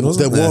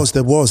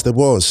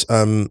was.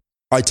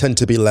 I tend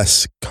to be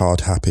less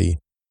card happy,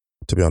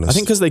 to be honest. I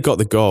think because they got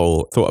the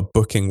goal, I thought a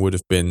booking would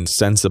have been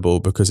sensible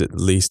because at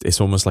least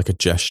it's almost like a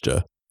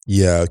gesture.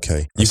 Yeah,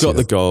 okay. You got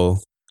the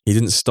goal. He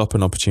didn't stop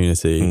an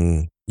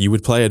opportunity. You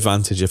would play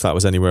advantage if that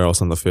was anywhere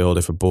else on the field,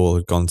 if a ball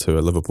had gone to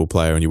a Liverpool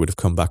player and you would have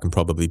come back and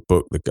probably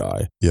booked the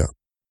guy. Yeah.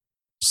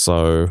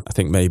 So I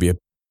think maybe a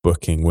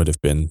booking would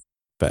have been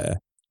better.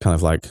 Kind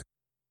of like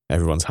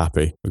everyone's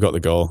happy. We got the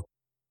goal.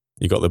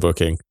 You got the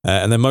booking.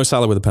 And then Mo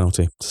Salah with a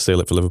penalty to seal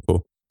it for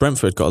Liverpool.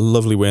 Brentford got a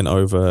lovely win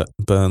over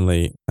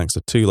Burnley thanks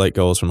to 2 late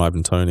goals from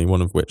Ivan Toney,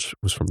 one of which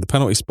was from the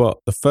penalty spot.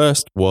 The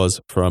first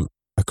was from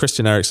a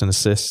Christian Eriksen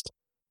assist.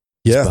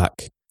 He's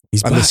back.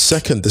 He's back.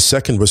 The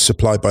second was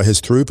supplied by his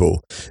through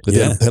ball.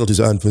 The penalties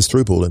earned from his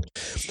through ball. And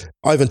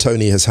Ivan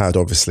Toney has had,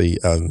 obviously,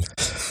 an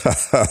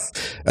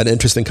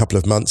interesting couple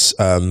of months.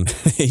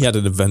 He had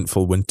an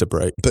eventful winter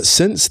break. But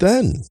since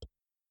then,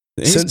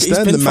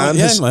 the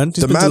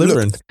man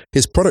look,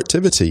 his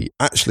productivity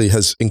actually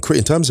has increased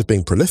in terms of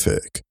being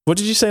prolific. What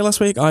did you say last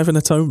week? Ivan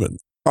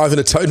Atonement.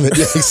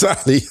 Yeah,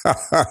 exactly.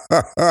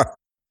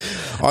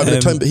 Ivan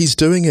Atonement, he's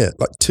doing it.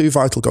 Like 2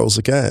 vital goals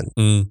again.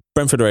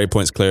 Brentford are 8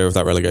 points clear of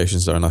that relegation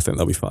zone. I think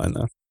they'll be fine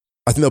now.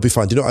 I think they'll be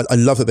fine. You know, I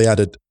love that they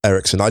added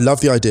Eriksen. I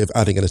love the idea of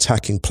adding an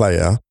attacking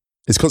player.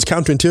 It's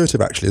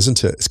counterintuitive, actually,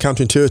 isn't it? It's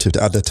counterintuitive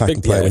to add an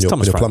attacking player when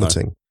you're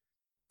plummeting.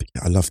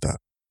 I love that.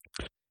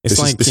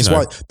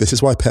 This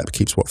is why Pep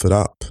keeps Watford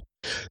up. Do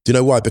you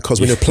know why? Because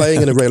when you're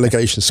playing in a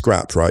relegation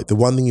scrap, right, the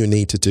one thing you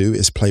need to do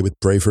is play with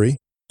bravery.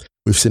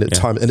 We've seen it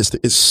time, and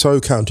it's so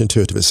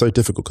counterintuitive. It's so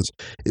difficult because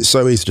it's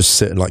so easy to just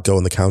sit and like go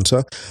on the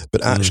counter.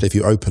 But actually, if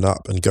you open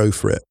up and go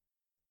for it,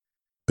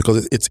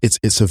 because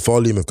it's a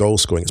volume of goal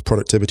scoring, it's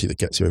productivity that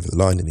gets you over the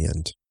line in the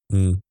end.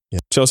 Yeah.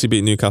 Chelsea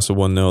beat Newcastle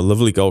 1-0. A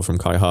lovely goal from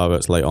Kai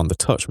Havertz late on. The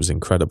touch was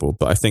incredible,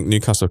 but I think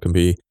Newcastle can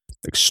be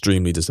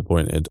extremely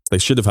disappointed. They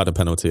should have had a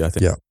penalty, I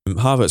think. Yeah.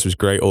 Havertz was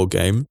great all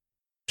game.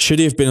 Should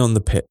he have been on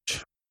the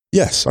pitch?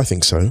 Yes, I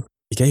think so.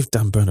 He gave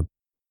Dan Burn a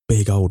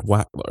big old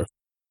whack, though.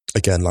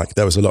 Again, like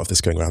there was a lot of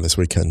this going around this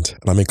weekend,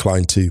 and I'm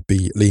inclined to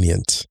be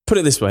lenient. Put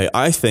it this way,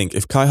 I think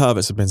if Kai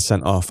Havertz had been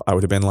sent off, I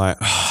would have been like,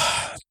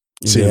 I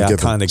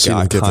kind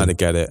of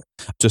get it.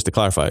 Just to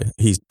clarify,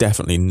 he's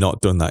definitely not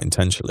done that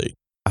intentionally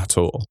at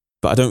all.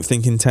 But I don't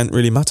think intent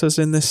really matters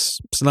in this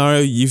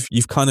scenario.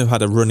 You've kind of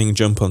had a running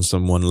jump on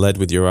someone, led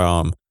with your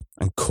arm,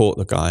 and caught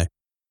the guy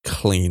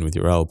clean with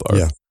your elbow.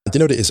 Yeah. Do you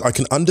know what it is? I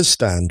can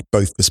understand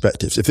both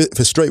perspectives. If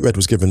a straight red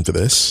was given for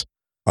this,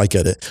 I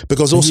get it.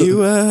 Because also...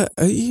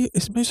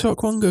 is Musa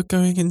Okwonga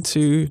going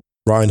into...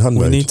 Ryan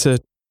Hunmode?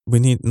 We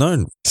need...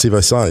 No. See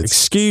both sides.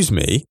 Excuse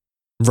me,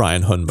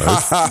 Ryan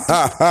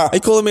Hunmode. Are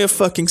you calling me a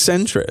fucking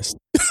centrist?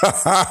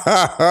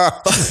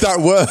 That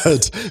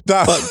word.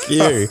 Fuck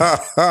you.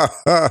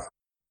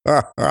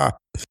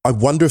 I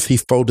wonder if he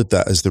folded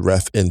that as the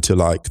ref into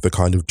like the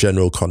kind of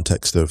general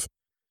context of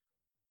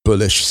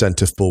bullish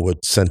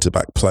centre-forward,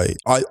 centre-back play.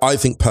 I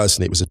think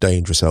personally it was a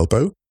dangerous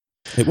elbow.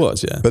 It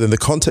was, yeah. But in the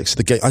context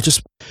of the game,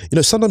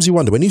 sometimes you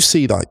wonder, when you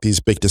see like these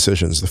big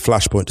decisions, the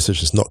flashpoint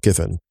decisions not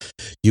given,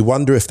 you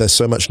wonder if there's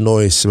so much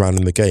noise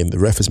surrounding the game, the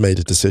ref has made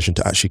a decision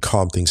to actually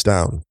calm things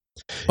down.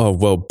 Oh,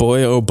 well,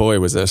 oh boy,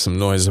 was there some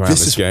noise around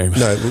this game.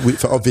 No,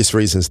 for obvious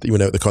reasons, you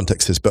know what the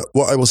context is. But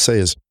what I will say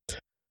is,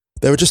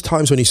 there are just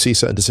times when you see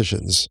certain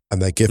decisions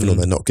and they're given or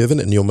they're not given,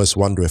 and you almost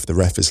wonder if the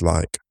ref is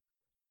like,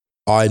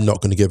 I'm not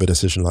going to give a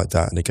decision like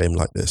that in a game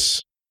like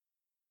this.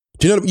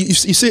 Do you know, you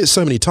see it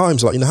so many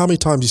times, like, you know, how many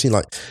times you've seen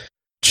like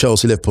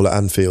Chelsea, Liverpool at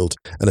Anfield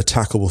and a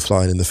tackle will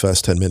fly in the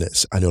first 10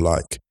 minutes and you're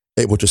like,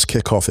 it will just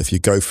kick off if you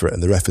go for it.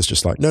 And the ref is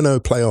just like, no,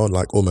 play on,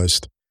 like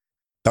almost.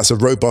 That's a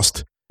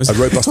robust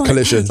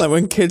collision. It's like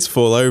when kids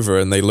fall over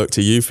and they look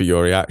to you for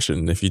your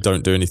reaction. If you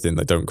don't do anything,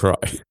 they don't cry.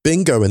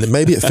 Bingo. And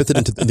maybe it fitted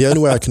into the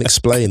only way I can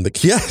explain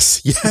that.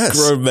 Yes.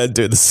 Grown men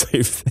do the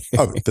same thing.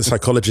 Oh, the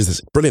psychology is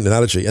this brilliant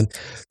analogy. And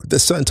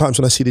there's certain times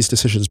when I see these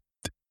decisions,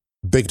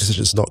 big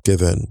decisions not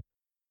given,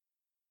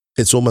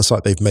 it's almost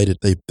like they've made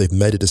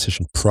a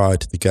decision prior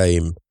to the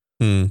game.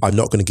 I'm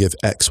not going to give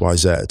X, Y,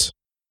 Z,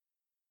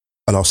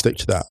 and I'll stick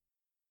to that.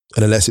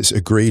 And unless it's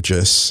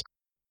egregious,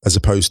 as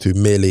opposed to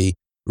merely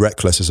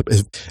reckless,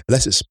 if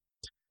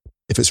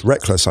it's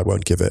reckless, I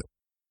won't give it.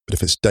 But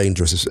if it's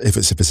dangerous, if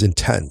it's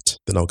intent,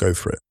 then I'll go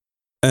for it.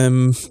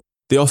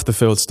 The off the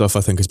field stuff,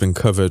 I think, has been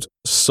covered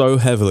so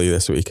heavily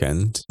this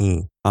weekend.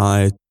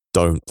 I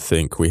don't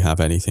think we have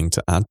anything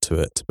to add to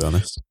it, to be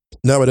honest.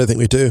 No, I don't think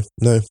we do.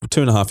 No. For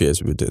 2.5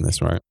 years we've been doing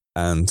this, right?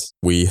 And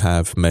we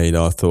have made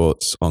our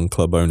thoughts on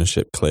club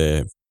ownership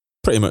clear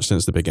pretty much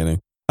since the beginning.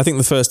 I think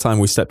the first time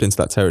we stepped into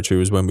that territory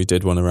was when we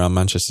did one around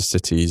Manchester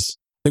City's,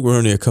 I think we're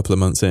only a couple of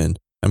months in,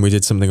 and we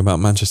did something about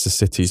Manchester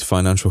City's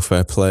financial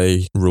fair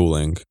play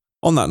ruling.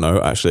 On that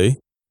note, actually,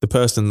 the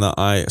person that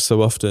I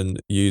so often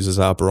use as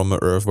our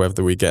barometer of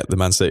whether we get the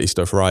Man City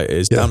stuff right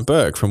is Dan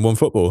Burke from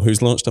OneFootball,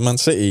 who's launched a Man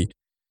City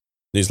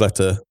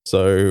newsletter.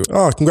 So,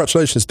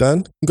 congratulations,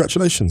 Dan.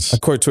 Congratulations. I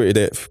quote tweeted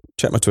it.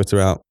 Check my Twitter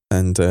out.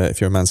 And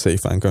if you're a Man City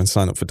fan, go and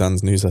sign up for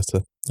Dan's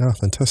newsletter. Oh,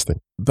 fantastic.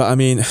 But I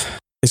mean,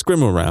 it's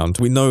grim all round.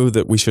 We know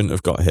that we shouldn't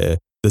have got here.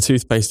 The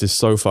toothpaste is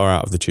so far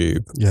out of the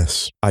tube.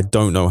 Yes. I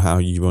don't know how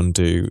you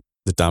undo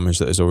the damage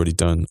that is already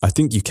done. I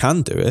think you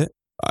can do it.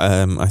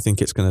 I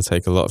think it's going to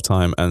take a lot of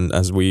time. And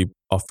as we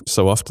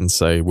so often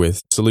say,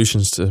 with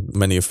solutions to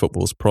many of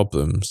football's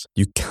problems,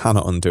 you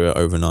cannot undo it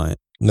overnight.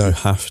 No. You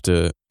have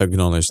to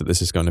acknowledge that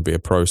this is going to be a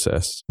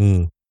process.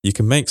 You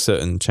can make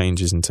certain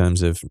changes in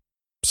terms of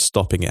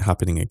stopping it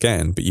happening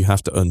again, but you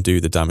have to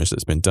undo the damage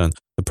that's been done.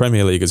 The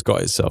Premier League has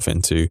got itself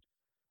into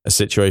a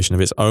situation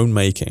of its own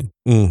making.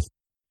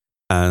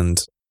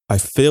 And I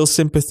feel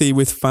sympathy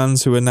with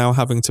fans who are now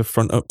having to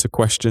front up to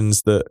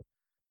questions that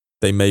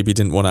they maybe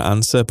didn't want to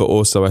answer, but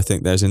also I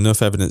think there's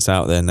enough evidence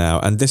out there now.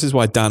 And this is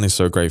why Dan is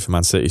so great for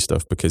Man City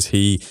stuff, because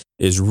he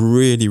is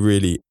really,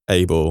 really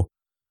able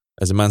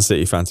as a Man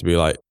City fan to be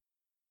like,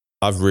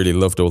 I've really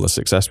loved all the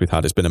success we've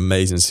had. It's been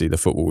amazing to see the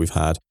football we've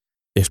had.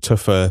 If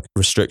tougher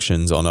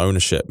restrictions on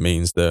ownership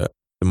means that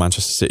the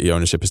Manchester City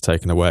ownership is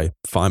taken away,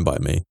 fine by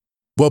me.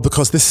 Well,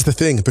 because this is the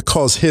thing,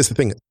 because here's the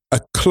thing,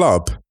 a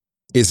club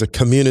is a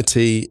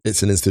community,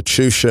 it's an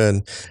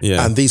institution,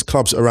 and these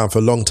clubs are around for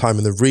a long time.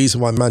 And the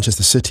reason why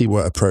Manchester City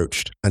were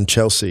approached, and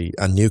Chelsea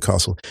and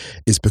Newcastle,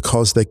 is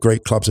because they're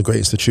great clubs and great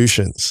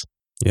institutions.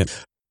 Yeah.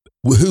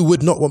 Who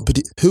would not want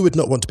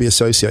to be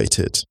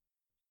associated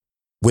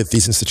with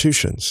these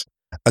institutions?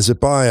 As a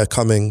buyer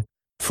coming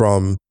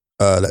from,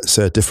 let's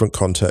say, a different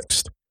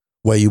context,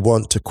 where you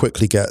want to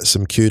quickly get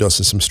some kudos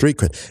and some street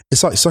cred,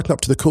 it's like sucking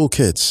up to the cool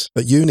kids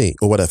at uni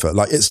or whatever.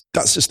 Like it's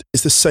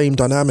the same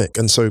dynamic.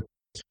 And so,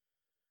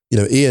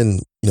 Ian,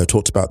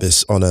 talked about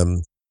this on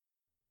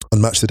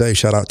Match of the Day.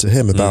 Shout out to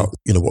him about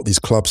what these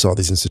clubs are,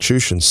 these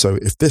institutions. So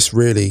if this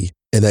really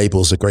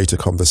enables a greater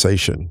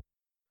conversation,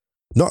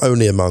 not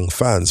only among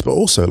fans but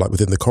also like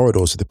within the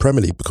corridors of the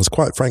Premier League, because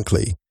quite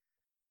frankly,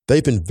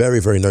 they've been very,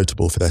 very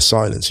notable for their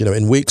silence.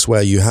 In weeks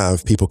where you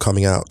have people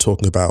coming out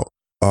talking about,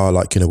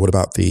 what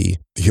about the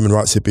human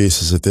rights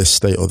abuses of this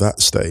state or that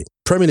state?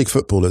 Premier League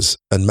footballers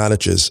and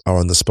managers are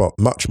on the spot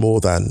much more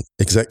than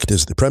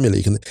executives of the Premier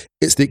League. And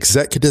it's the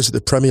executives of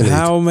the Premier League.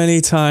 How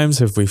many times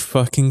have we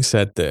fucking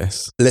said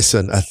this?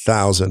 Listen,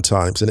 1,000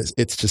 times. And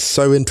it's just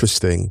so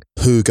interesting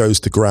who goes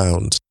to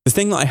ground. The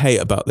thing that I hate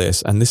about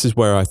this, and this is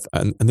where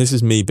and this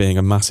is me being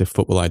a massive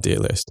football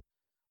idealist,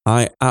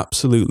 I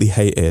absolutely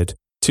hated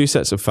two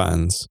sets of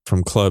fans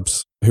from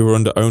clubs who are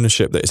under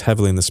ownership that is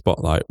heavily in the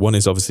spotlight. One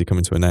is obviously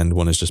coming to an end,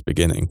 one is just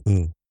beginning.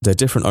 They're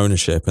different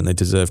ownership and they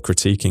deserve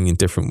critiquing in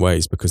different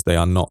ways because they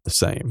are not the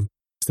same.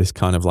 It's this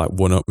kind of like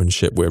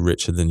one-upmanship, we're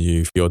richer than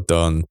you, you're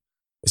done,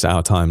 it's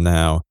our time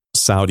now.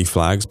 Saudi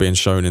flags being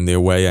shown in the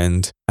away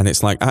end. And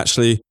it's like,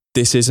 actually,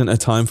 this isn't a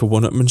time for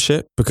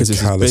one-upmanship because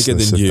it's bigger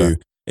than you.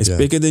 It's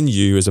bigger than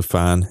you as a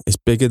fan. It's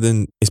bigger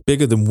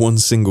than one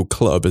single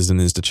club as an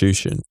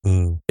institution.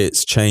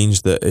 It's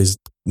change that is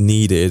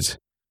needed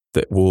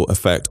that will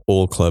affect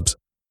all clubs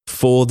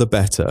for the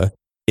better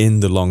in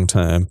the long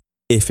term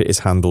if it is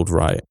handled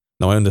right.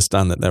 Now, I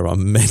understand that there are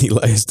many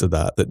layers to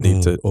that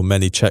need to, or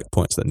many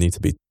checkpoints that need to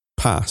be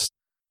passed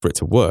for it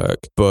to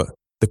work. But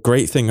the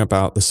great thing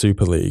about the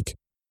Super League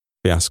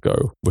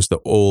fiasco was that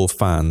all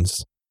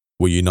fans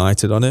were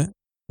united on it.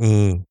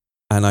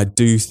 And I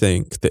do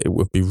think that it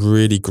would be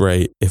really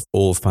great if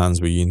all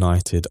fans were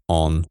united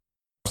on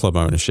club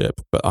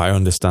ownership. But I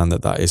understand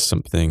that is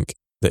something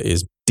that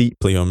is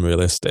deeply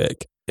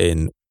unrealistic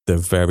in the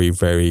very,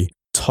 very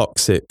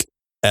toxic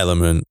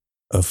element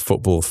of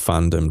football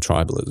fandom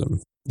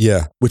tribalism.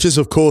 Yeah, which is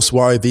of course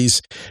why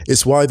these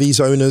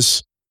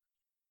owners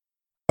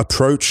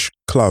approach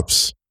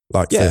clubs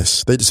like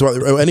this.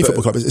 Any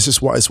football club,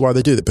 it's why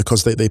they do that,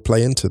 because they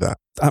play into that.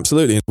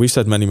 Absolutely. We've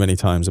said many, many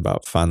times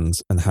about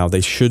fans and how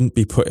they shouldn't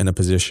be put in a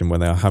position where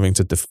they are having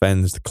to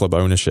defend the club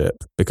ownership,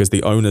 because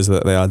the owners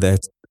that they are there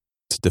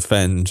to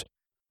defend,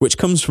 which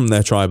comes from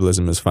their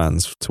tribalism as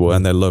fans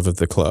and their love of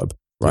the club,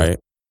 right?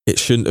 It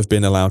shouldn't have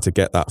been allowed to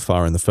get that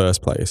far in the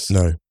first place.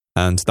 No.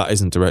 And that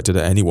isn't directed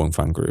at any one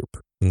fan group.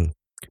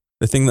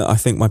 The thing that I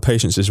think my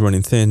patience is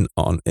running thin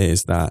on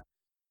is that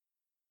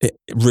it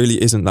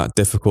really isn't that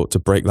difficult to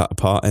break that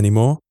apart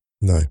anymore.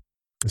 No,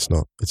 it's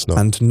not. It's not.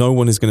 And no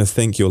one is going to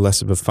think you're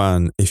less of a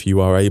fan if you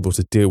are able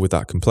to deal with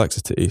that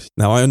complexity.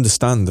 Now, I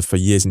understand that for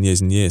years and years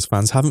and years,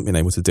 fans haven't been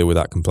able to deal with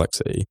that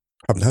complexity.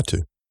 Haven't had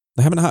to.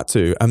 They haven't had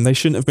to, and they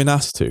shouldn't have been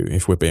asked to,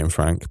 if we're being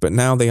frank. But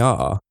now they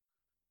are.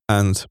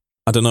 And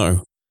I don't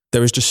know.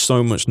 There is just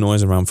so much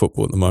noise around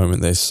football at the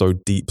moment that is so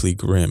deeply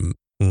grim.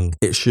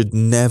 It should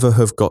never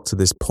have got to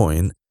this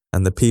point,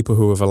 and the people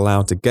who have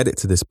allowed to get it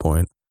to this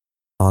point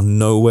are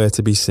nowhere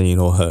to be seen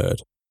or heard.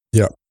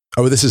 Yeah.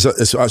 Oh,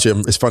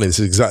 it's funny. This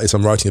is exactly what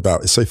I'm writing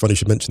about. It's so funny you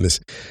should mention this.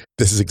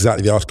 This is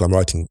exactly the article I'm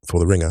writing for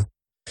The Ringer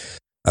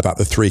about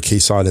the three key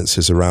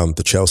silences around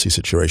the Chelsea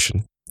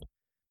situation.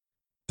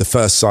 The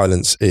first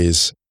silence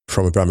is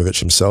from Abramovich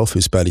himself,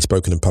 who's barely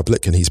spoken in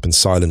public, and he's been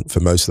silent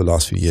for most of the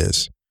last few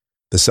years.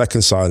 The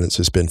second silence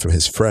has been from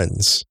his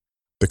friends,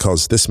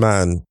 because this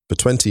man for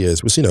 20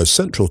 years was,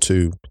 central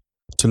to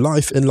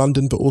life in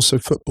London, but also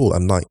football.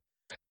 And like,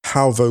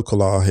 how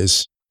vocal are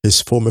his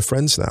former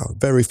friends now?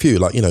 Very few.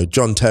 Like,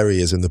 John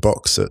Terry is in the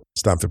box at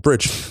Stamford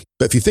Bridge.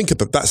 But if you think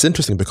about that's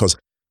interesting, because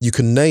you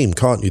can name,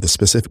 can't you, the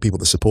specific people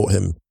that support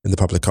him in the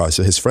public eye.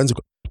 So his friends,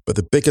 But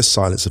the biggest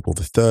silence of all,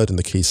 the third and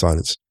the key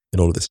silence in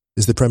all of this,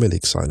 is the Premier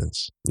League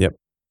silence. Yep.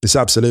 It's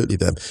absolutely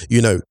them.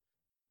 You know,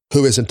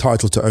 who is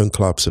entitled to own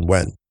clubs and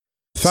when.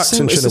 It's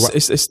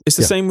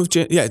the same with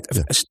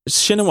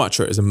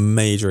Shinawatra is a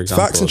major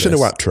example. Faxon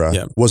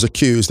Shinawatra was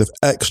accused of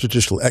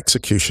extrajudicial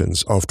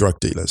executions of drug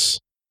dealers.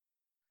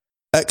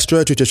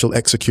 Extrajudicial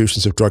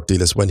executions of drug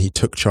dealers when he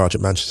took charge at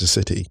Manchester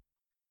City.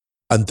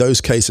 And those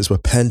cases were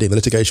pending, the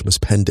litigation was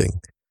pending,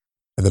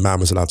 and the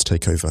man was allowed to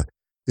take over.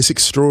 It's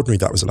extraordinary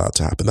that was allowed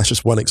to happen. That's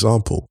just one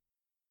example.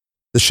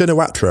 The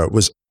Shinawatra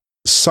was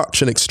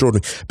such an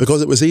extraordinary,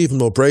 because it was even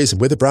more brazen.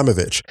 With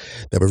Abramovich,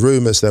 there were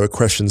rumours, there were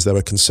questions, there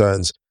were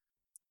concerns.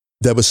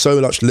 There was so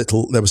much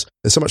there's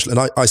so much, and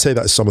I say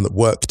that as someone that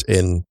worked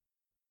in,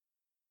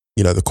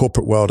 you know, the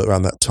corporate world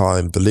around that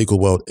time, the legal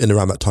world in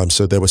around that time.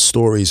 So there were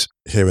stories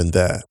here and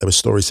there. But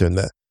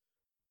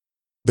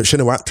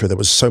Shinawatra, there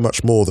was so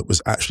much more that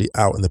was actually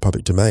out in the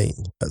public domain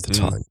at the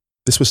time.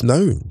 This was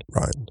known,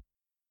 right?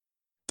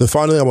 The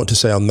final thing I want to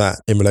say on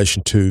that in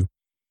relation to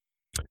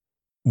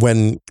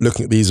when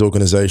looking at these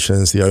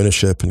organizations, the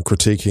ownership and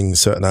critiquing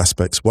certain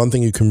aspects, one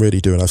thing you can really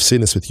do, and I've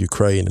seen this with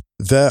Ukraine,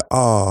 there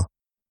are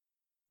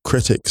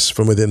critics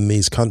from within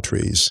these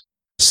countries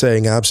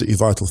saying absolutely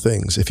vital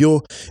things. If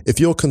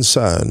you're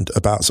concerned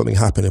about something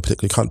happening in a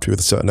particular country with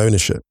a certain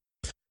ownership,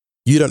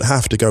 you don't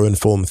have to go and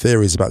form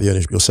theories about the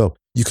ownership yourself.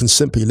 You can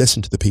simply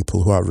listen to the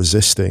people who are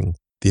resisting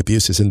the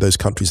abuses in those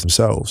countries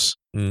themselves.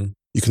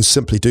 You can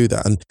simply do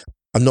that. And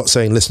I'm not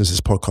saying listeners to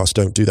this podcast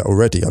don't do that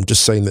already. I'm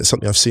just saying that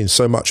something I've seen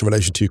so much in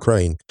relation to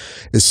Ukraine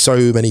is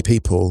so many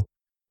people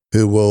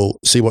who will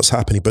see what's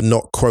happening but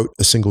not quote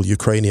a single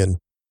Ukrainian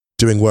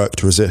doing work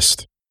to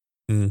resist.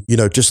 You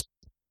know, just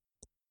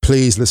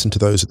please listen to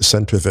those at the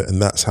center of it, and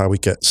that's how we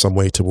get some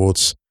way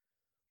towards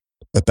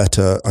a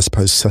better, I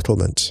suppose,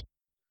 settlement.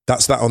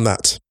 That's that on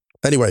that.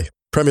 Anyway,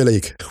 Premier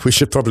League. We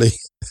should probably,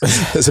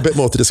 there's a bit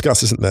more to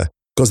discuss, isn't there?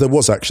 Because there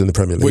was action in the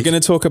Premier League. We're going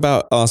to talk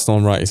about Arsenal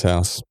and Wrighty's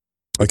House.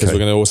 Because we're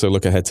going to also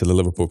look ahead to the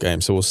Liverpool game.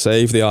 So we'll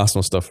save the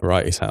Arsenal stuff for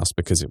Wrighty's House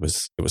because it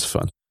was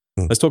fun.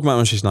 Let's talk about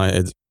Manchester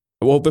United.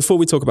 Well, before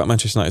we talk about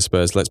Manchester United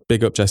Spurs, let's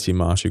big up Jesse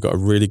Marsch, who got a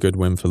really good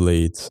win for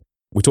Leeds.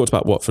 We talked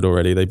about Watford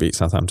already. They beat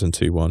Southampton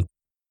 2-1.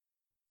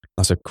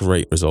 That's a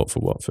great result for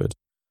Watford.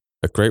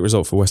 A great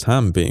result for West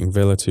Ham beating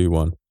Villa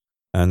 2-1.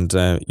 And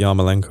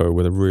Yarmolenko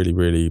with a really,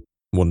 really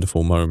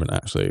wonderful moment,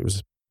 actually. It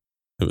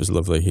was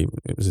lovely. He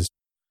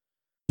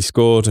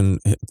scored, and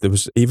there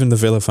was even the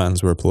Villa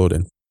fans were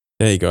applauding.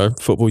 There you go.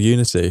 Football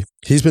unity.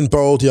 He's been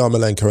bold,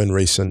 Yarmolenko, in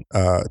recent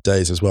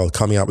days as well,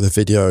 coming out with a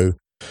video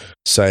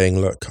saying,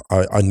 look,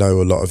 I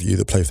know a lot of you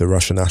that play for the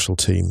Russian national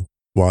team.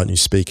 Why aren't you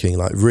speaking?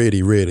 Like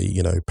really, really,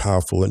 you know,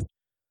 powerful. And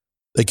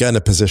again,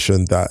 a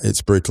position that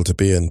it's brutal to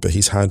be in, but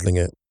he's handling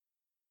it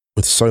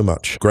with so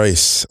much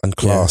grace and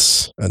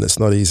class. And it's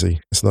not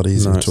easy. It's not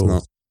easy at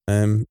all.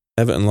 Not.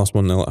 Everton lost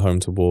 1-0 at home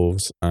to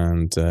Wolves,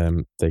 and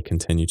they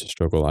continue to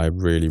struggle. I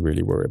really,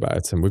 really worry about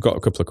it. And we've got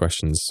a couple of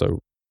questions, so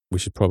we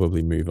should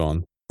probably move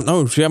on.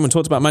 No, we haven't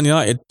talked about Man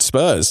United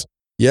Spurs.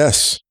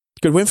 Yes.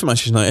 Good win for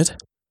Manchester United.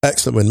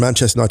 Excellent win.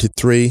 Manchester United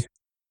 3,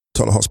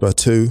 Tottenham Hotspur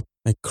 2.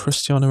 A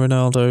Cristiano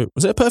Ronaldo.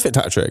 Was it a perfect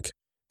hat-trick?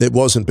 It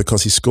wasn't,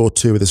 because he scored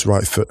 2 with his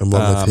right foot and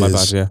one with his. My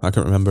bad, yeah. I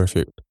can't remember if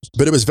it...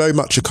 But it was very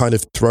much a kind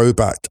of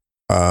throwback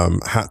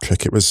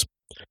hat-trick. It was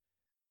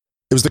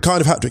the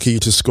kind of hat-trick he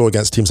used to score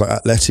against teams like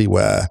Atleti,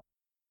 where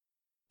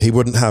he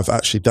wouldn't have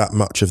actually that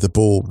much of the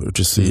ball,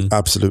 just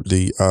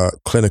absolutely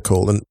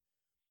clinical. And,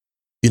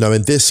 you know,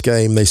 in this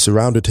game, they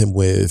surrounded him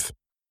with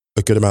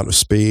a good amount of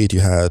speed. You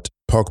had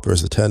Pogba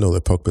as the 10, although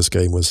Pogba's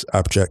game was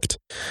abject.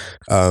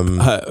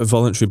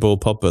 Voluntary ball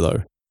Pogba,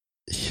 though.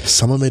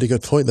 Someone made a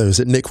good point, though. Is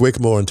it Nick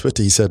Wigmore on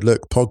Twitter? He said,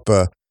 look,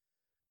 Pogba,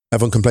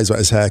 everyone complains about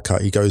his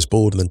haircut. He goes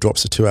bald and then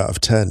drops a 2 out of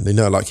 10. You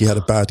know, like he had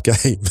a bad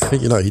game.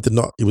 You know,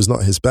 he was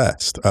not his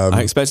best.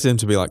 I expected him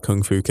to be like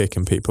kung fu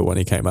kicking people when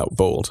he came out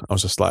bald. I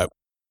was just like...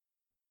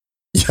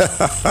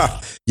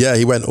 Yeah,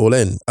 he went all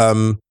in.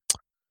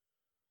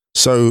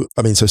 So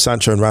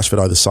Sancho and Rashford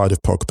either side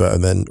of Pogba,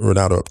 and then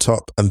Ronaldo up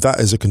top. And that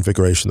is a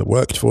configuration that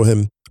worked for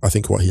him. I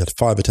think he had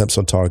 5 attempts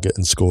on target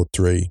and scored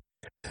 3.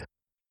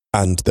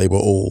 And they were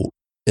all,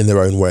 in their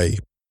own way,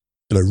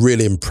 you know,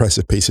 really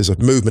impressive pieces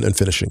of movement and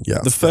finishing. Yeah.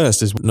 The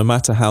first is, no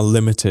matter how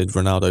limited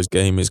Ronaldo's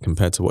game is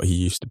compared to what he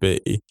used to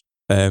be,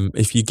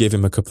 if you give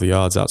him a couple of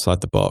yards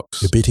outside the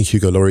box... You're beating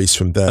Hugo Lloris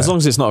from there. As long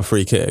as it's not a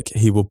free kick,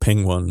 he will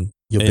ping one.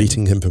 You're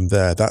beating him from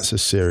there. That's a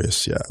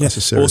serious, That's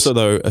a serious... Also,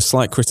 though, a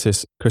slight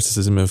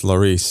criticism of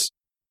Lloris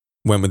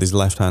went with his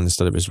left hand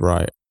instead of his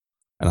right.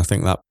 And I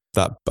think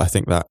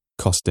that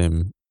cost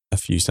him a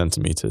few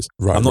centimetres.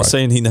 Right, I'm not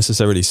saying he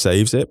necessarily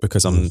saves it,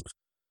 because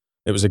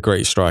it was a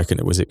great strike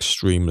and it was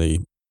extremely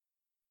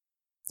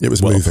well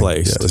moving.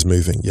 Placed. Yeah, it was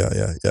moving.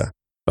 Yeah.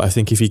 But I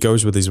think if he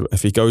goes with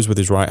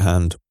his right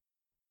hand,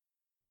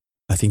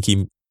 I think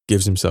he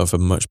gives himself a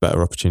much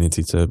better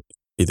opportunity to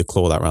either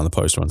claw that around the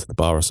post or onto the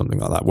bar or something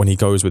like that when he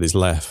goes with his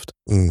left.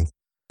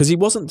 Because he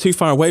wasn't too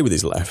far away with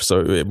his left, so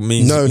it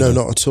means... No,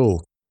 not at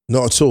all.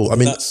 Not at all. I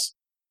mean...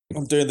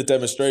 I'm doing the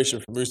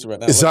demonstration for Musa right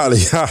now. Exactly.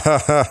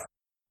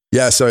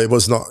 Yeah, so it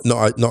was not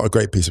a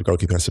great piece of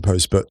goalkeeping, I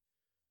suppose. But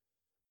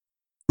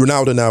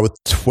Ronaldo now with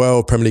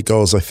 12 Premier League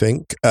goals, I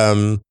think.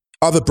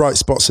 Other bright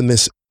spots in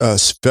this,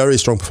 very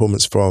strong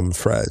performance from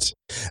Fred.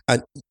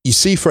 And you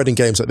see Fred in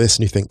games like this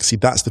and you think, see,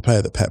 that's the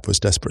player that Pep was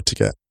desperate to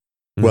get.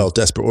 Well,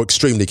 desperate or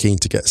extremely keen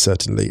to get,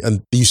 certainly.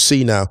 And you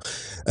see now,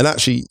 and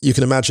actually, you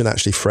can imagine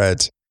actually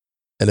Fred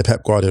in a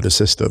Pep Guardiola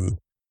system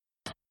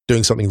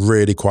doing something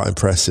really quite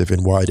impressive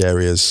in wide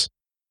areas,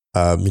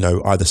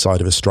 either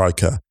side of a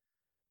striker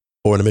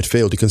or in a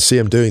midfield. You can see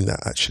him doing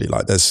that, actually.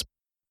 Like, there's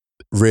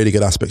really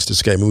good aspects to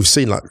this game. And we've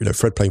seen,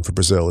 Fred playing for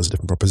Brazil is a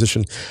different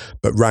proposition,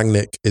 but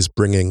Rangnick is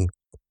bringing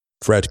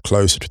Fred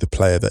closer to the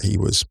player that he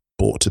was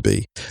bought to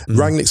be.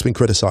 Rangnick's been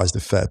criticised a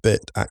fair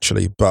bit,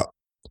 actually, but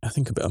I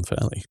think a bit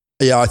unfairly.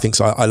 Yeah, I think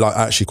so.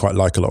 I actually quite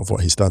like a lot of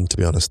what he's done, to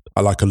be honest.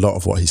 I like a lot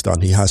of what he's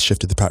done. He has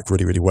shifted the pack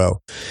really, really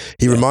well.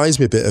 He reminds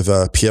me a bit of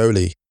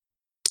Pioli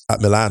at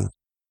Milan,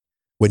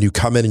 when you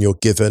come in and you're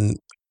given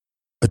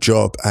a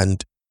job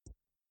and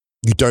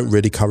you don't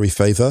really curry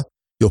favour.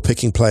 You're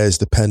picking players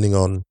depending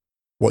on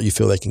what you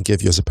feel they can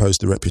give you as opposed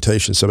to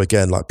reputation. So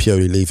again, like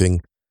Pioli leaving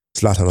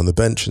Zlatan on the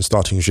bench and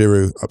starting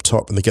Giroud up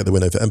top, and they get the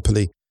win over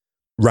Empoli.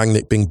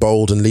 Rangnick being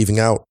bold and leaving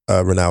out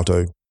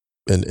Ronaldo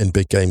in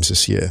big games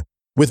this year.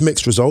 With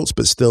mixed results,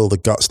 but still the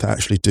guts to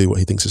actually do what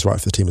he thinks is right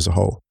for the team as a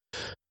whole.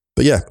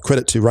 But yeah,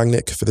 credit to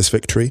Rangnick for this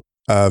victory.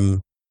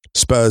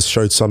 Spurs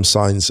showed some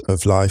signs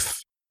of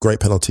life.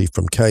 Great penalty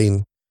from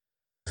Kane.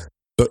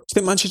 But do you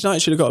think Manchester United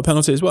should have got a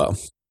penalty as well?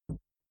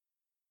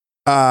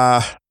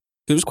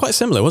 It was quite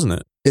similar, wasn't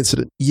it?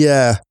 Incident,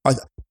 yeah.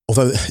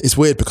 Although it's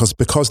weird because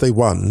they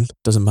won.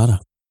 Doesn't matter.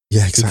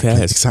 Yeah, exactly. Who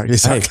cares?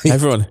 Exactly. Hey,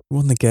 everyone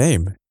won the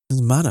game.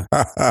 Doesn't matter.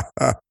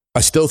 I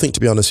still think, to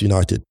be honest,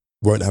 United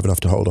won't have enough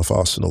to hold off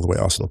Arsenal the way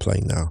Arsenal are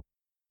playing now.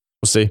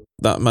 We'll see.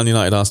 That Man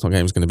United-Arsenal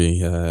game is going to be...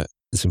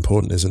 it's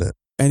important, isn't it?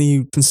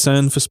 Any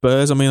concern for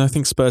Spurs? I mean, I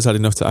think Spurs had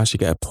enough to actually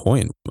get a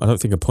point. I don't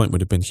think a point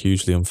would have been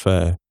hugely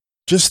unfair.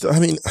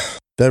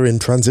 They're in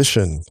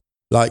transition.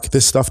 Like,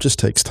 this stuff just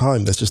takes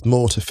time. There's just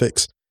more to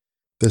fix.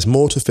 There's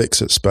more to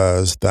fix at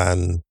Spurs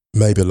than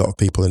maybe a lot of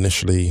people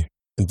initially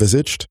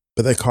envisaged,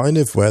 but they're kind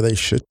of where they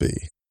should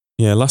be.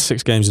 Yeah, last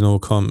 6 games in all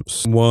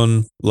comps.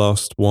 One,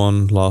 lost.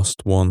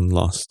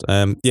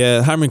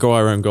 Yeah, Harry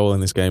Maguire own goal in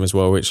this game as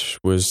well, which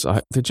was...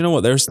 did you know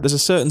what? There's a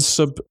certain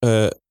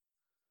subgenre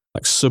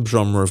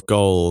of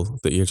goal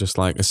that you're just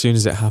like, as soon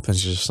as it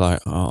happens, you're just like,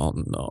 oh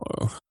no.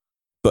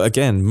 But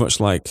again, much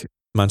like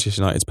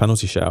Manchester United's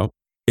penalty shout,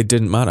 it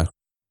didn't matter.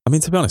 I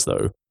mean, to be honest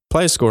though,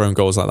 players score own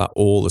goals like that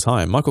all the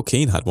time. Michael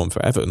Keane had one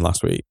for Everton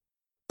last week.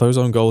 Those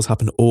own goals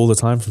happen all the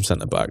time from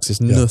centre-backs. It's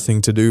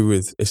nothing to do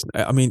with...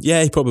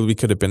 he probably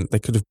could have been... They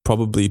could have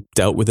probably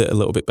dealt with it a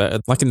little bit better.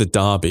 Like in the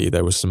derby,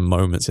 there were some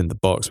moments in the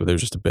box where they were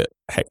just a bit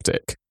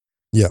hectic.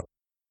 Yeah.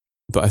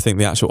 But I think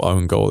the actual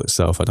own goal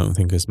itself, I don't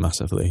think is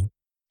massively...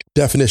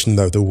 Definition,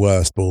 though, the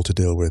worst ball to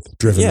deal with.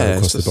 Driven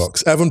across the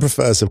box. Everyone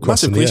prefers, of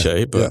course. Massive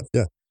cliche, but...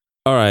 Yeah.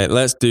 All right,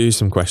 let's do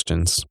some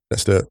questions.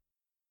 Let's do it.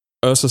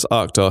 Ursus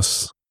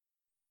Arctos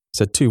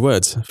said 2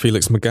 words.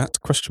 Felix Magath, ?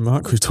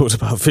 We talked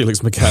about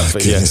Felix Magath,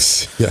 but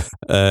yes. Yeah.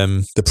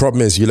 The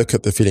problem is, you look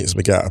at the Felix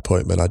Magath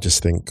appointment, I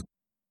just think,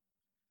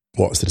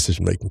 what's the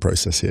decision-making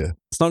process here?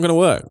 It's not going to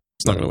work.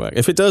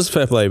 If it does,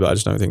 fair play, but I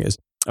just don't think it is.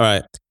 All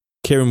right.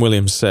 Kieran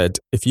Williams said,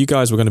 if you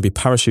guys were going to be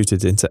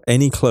parachuted into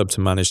any club to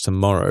manage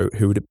tomorrow,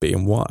 who would it be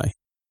and why?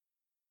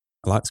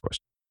 I like this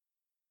question.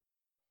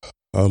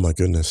 Oh, my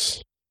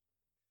goodness.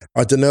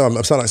 I don't know.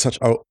 I'm sounding like such...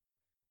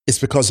 It's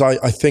because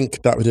I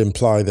think that would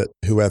imply that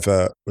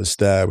whoever was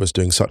there was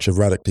doing such a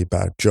radically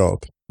bad job.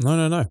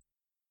 No.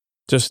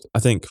 Just, I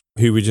think,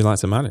 who would you like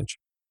to manage?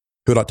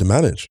 Who would like to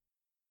manage?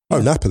 Yeah.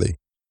 Oh, Napoli.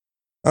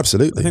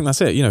 Absolutely. I think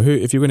that's it. You know, who,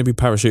 if you're going to be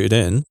parachuted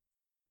in...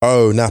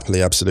 Oh,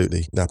 Napoli,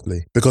 absolutely.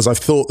 Napoli. Because I've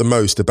thought the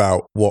most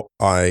about what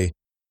I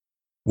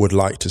would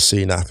like to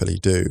see Napoli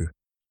do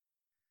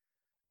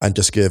and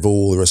just give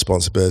all the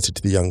responsibility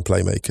to the young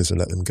playmakers and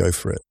let them go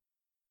for it.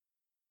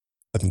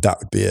 I think that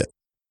would be it.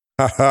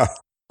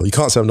 Well, you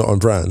can't say I'm not on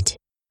brand.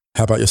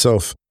 How about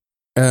yourself?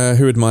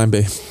 Who would mine be?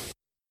 It's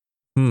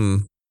a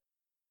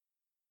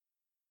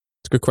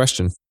good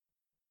question.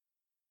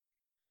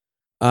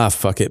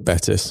 Fuck it,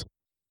 Betis.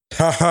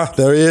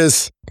 There he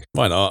is.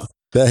 Why not?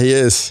 There he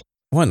is.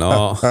 Why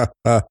not?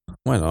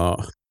 Why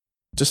not?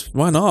 Just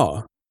why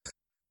not?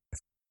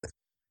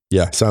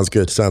 Yeah, sounds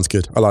good.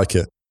 I like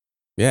it.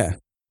 Yeah.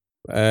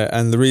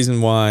 And the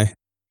reason why,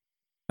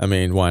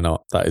 why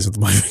not? That is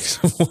my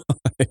reason why.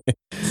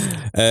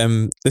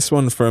 This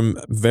one from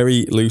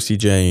Very Lucy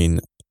Jane,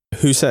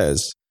 who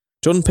says,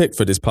 Jordan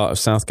Pickford is part of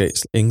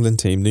Southgate's England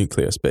team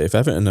nucleus, but if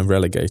Everton are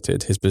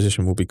relegated, his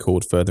position will be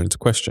called further into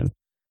question.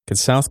 Can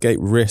Southgate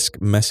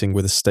risk messing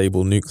with a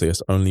stable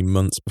nucleus only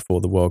months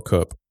before the World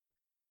Cup?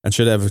 And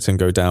should Everton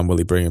go down, will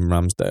he bring in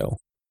Ramsdale?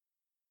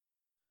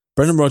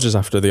 Brendan Rodgers,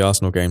 after the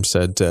Arsenal game,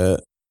 said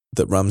that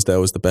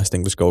Ramsdale was the best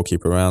English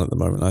goalkeeper around at the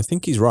moment. I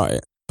think he's right.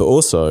 But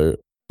also,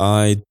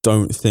 I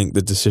don't think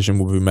the decision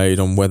will be made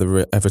on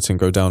whether Everton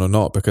go down or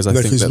not, because I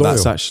think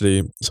that's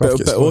actually.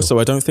 But also,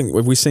 I don't think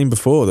we've seen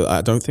before that.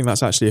 I don't think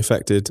that's actually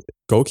affected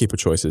goalkeeper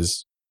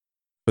choices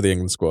for the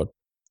England squad.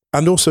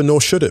 And also,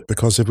 nor should it,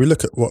 because if we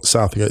look at what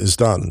Southgate has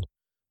done,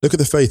 look at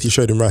the faith he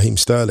showed in Raheem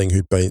Sterling,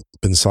 who'd been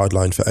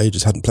sidelined for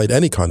ages, hadn't played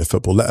any kind of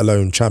football, let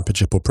alone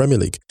Championship or Premier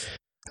League.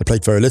 Had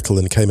played very little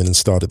and came in and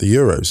started the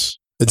Euros.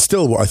 And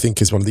still what I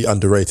think is one of the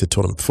underrated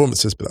tournament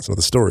performances, but that's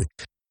another story.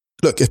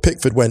 Look, if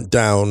Pickford went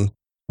down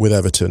with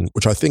Everton,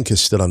 which I think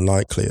is still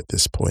unlikely at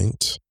this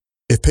point,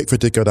 if Pickford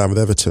did go down with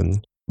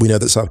Everton, we know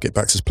that Southgate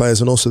backs his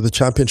players, and also the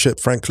Championship,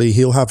 frankly,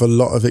 he'll have a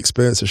lot of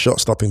experience of shot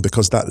stopping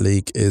because that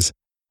league is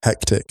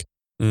hectic.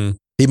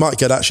 He might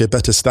get actually a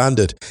better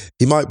standard.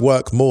 He might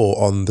work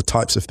more on the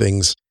types of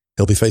things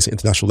he'll be facing at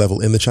international level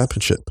in the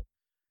Championship.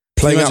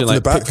 Playing out from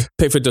the back.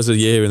 Pickford does a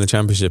year in the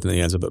Championship and then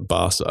he ends up at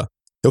Barca.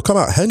 He'll come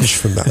out hench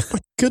from that. My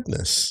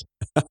goodness.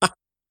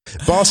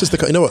 Barca's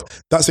the, you know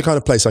what? That's the kind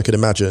of place I could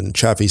imagine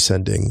Xavi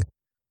sending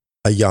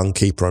a young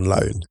keeper on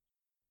loan.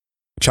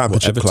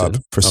 Championship club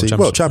for a season.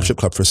 Well, Championship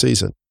club for a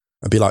season.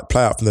 And be like,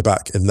 play out from the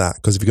back in that.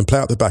 Because if you can play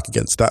out the back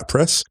against that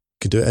press,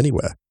 you can do it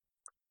anywhere.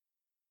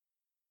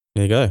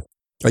 There you go.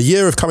 A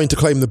year of coming to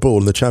claim the ball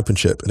in the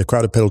Championship in a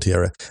crowded penalty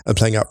area and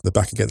playing out from the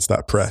back against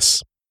that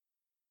press.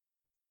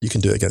 You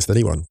can do it against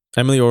anyone.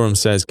 Emily Oram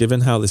says,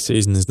 given how the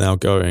season is now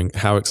going,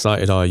 how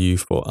excited are you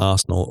for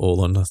Arsenal all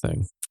or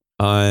nothing?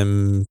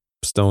 I'm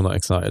still not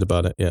excited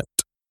about it yet.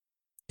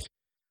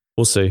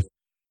 We'll see.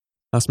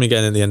 That's me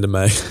getting at the end of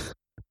May.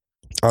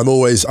 I'm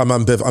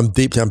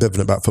deeply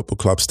ambivalent about football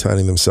clubs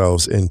turning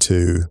themselves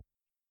into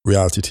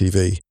reality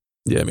TV.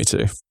 Yeah, me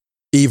too.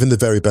 Even the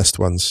very best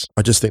ones.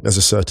 I just think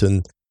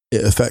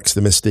it affects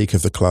the mystique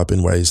of the club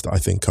in ways that I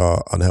think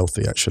are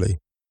unhealthy, actually.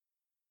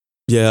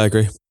 Yeah, I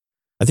agree.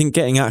 I think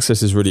getting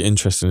access is really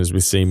interesting, as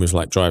we've seen with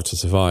like Drive to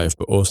Survive,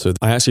 but also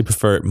I actually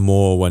prefer it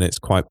more when it's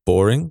quite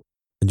boring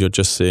and you're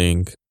just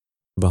seeing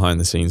behind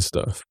the scenes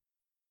stuff.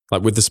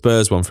 Like with the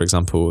Spurs one, for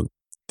example,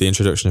 the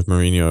introduction of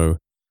Mourinho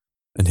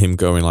and him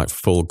going like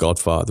full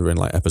Godfather in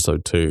like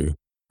episode 2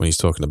 when he's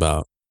talking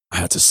about, I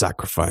had to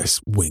sacrifice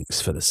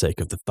Winks for the sake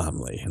of the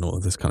family and all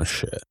of this kind of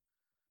shit.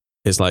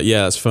 It's like,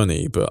 yeah, that's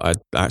funny, but I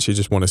actually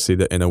just want to see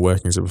the inner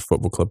workings of a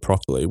football club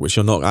properly, which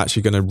you're not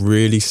actually going to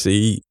really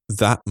see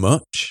that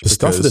much. The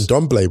stuff with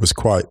Ndombele was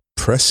quite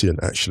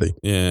prescient, actually.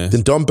 Yeah.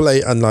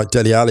 Ndombele and like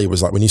Dele Alli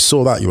was like, when you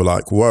saw that, you were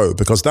like, whoa,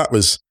 because that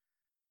was,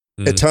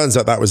 it turns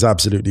out that was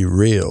absolutely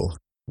real.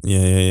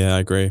 Yeah, I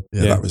agree.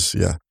 Yeah, that was,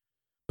 yeah.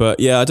 But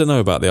yeah, I don't know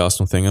about the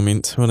Arsenal thing. I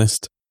mean, to be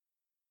honest,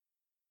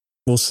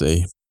 we'll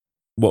see.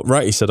 What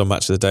Wrighty said on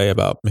Match of the Day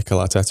about Mikel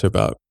Arteta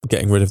about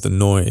getting rid of the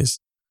noise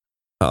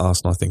at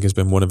Arsenal, I think, has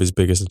been one of his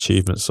biggest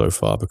achievements so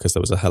far, because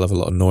there was a hell of a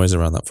lot of noise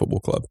around that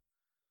football club.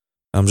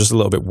 I'm just a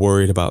little bit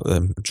worried about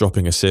them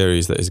dropping a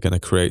series that is going to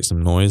create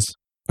some noise.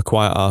 A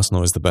quiet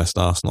Arsenal is the best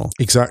Arsenal.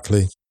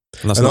 Exactly.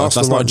 And that's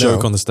not a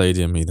joke on the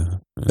stadium either.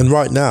 Yeah. And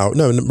right now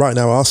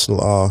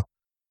Arsenal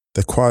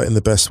they're quiet in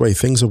the best way.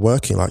 Things are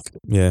working. Like,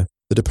 yeah,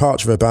 the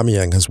departure of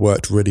Aubameyang has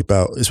worked really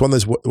well. It's one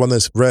of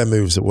those rare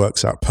moves that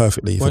works out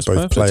perfectly for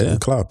both player and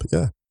club.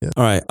 Yeah.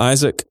 All right.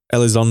 Isaac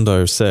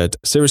Elizondo said,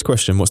 serious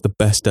question, what's the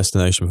best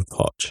destination for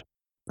Poch?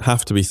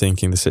 Have to be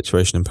thinking the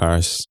situation in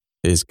Paris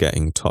is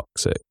getting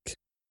toxic.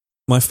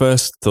 My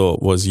first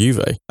thought was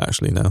Juve,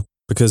 actually, now.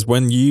 Because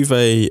when he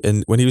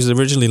was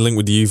originally linked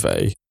with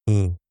Juve,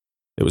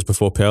 it was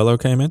before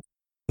Pirlo came in.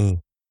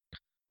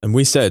 And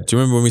we said, do you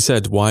remember when we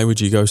said, why would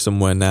you go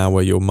somewhere now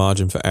where your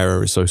margin for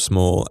error is so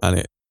small and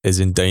it is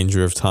in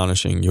danger of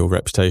tarnishing your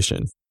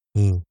reputation?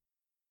 And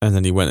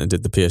then he went and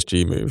did the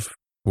PSG move,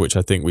 which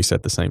I think we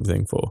said the same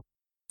thing for.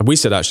 And we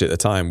said actually at the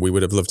time, we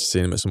would have loved to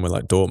see him at somewhere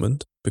like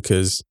Dortmund,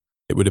 because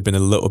it would have been a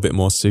little bit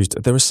more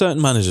suited. There are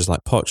certain managers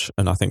like Poch,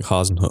 and I think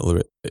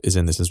Hasenhüttl is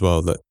in this as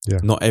well, that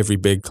not every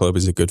big club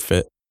is a good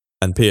fit.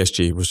 And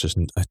PSG was just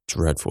a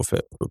dreadful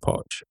fit for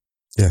Poch.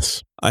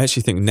 Yes. I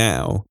actually think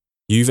now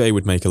Juve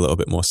would make a little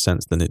bit more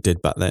sense than it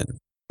did back then.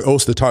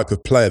 Also the type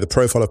of player, the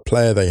profile of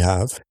player they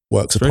have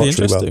works for Poch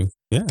really well.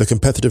 Yeah. The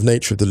competitive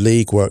nature of the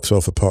league works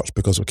well for Poch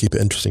because it'll keep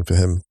it interesting for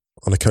him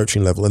on a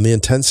coaching level. And the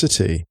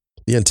intensity,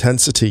 you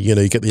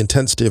get the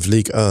intensity of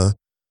Ligue 1,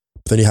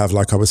 but then you have,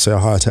 like I would say, a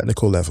higher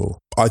technical level.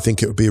 I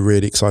think it would be a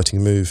really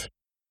exciting move.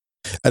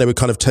 And it would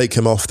kind of take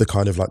him off the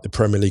kind of like the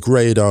Premier League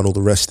radar and all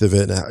the rest of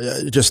it.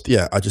 I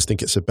just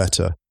think it's a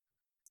better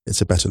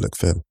look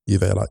for him.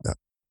 Juve, I like that.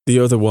 The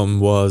other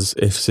one was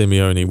if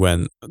Simeone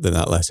went, then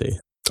Atleti.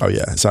 Oh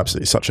yeah, it's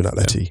absolutely such an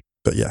Atleti.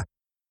 Yeah.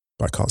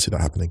 But I can't see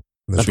that happening.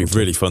 That'd be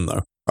really fun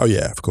though. Oh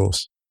yeah, of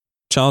course.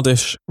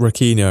 Childish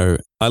Raquinho.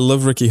 I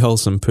love Ricky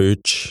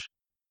Holson-Pooch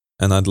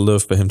and I'd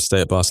love for him to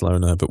stay at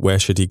Barcelona, but where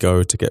should he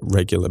go to get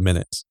regular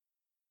minutes?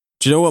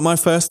 Do you know what my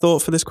first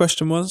thought for this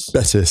question was?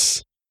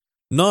 Betis.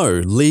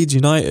 No, Leeds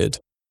United.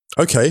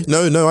 Okay,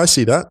 no, I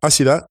see that.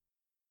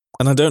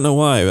 And I don't know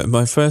why, but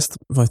my first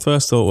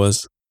thought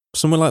was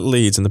somewhere like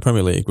Leeds in the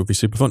Premier League would be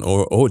super fun.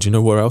 Or do you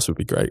know where else would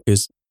be great?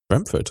 Is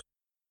Brentford.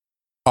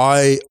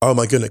 Oh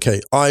my goodness.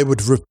 Okay,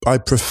 I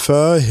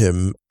prefer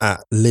him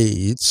at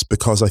Leeds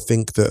because I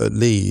think that at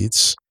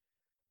Leeds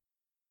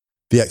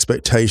the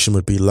expectation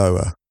would be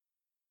lower.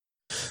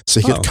 So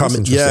he could come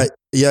in. Yeah,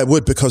 it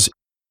would, because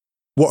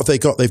what have they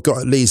got? They've got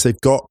at Leeds, they've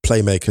got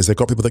playmakers, they've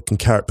got people that can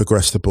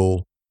progress the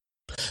ball.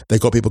 They've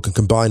got people who can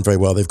combine very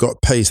well. They've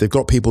got pace. They've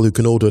got people who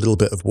can all do a little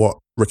bit of what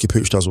Ricky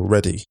Puig does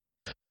already.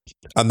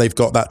 And they've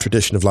got that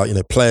tradition of, like, you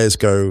know, players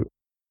go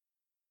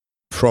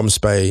from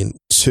Spain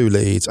to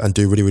Leeds and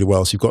do really, really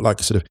well. So you've got like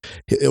a sort of,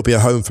 it'll be a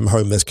home from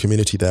home. There's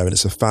community there, and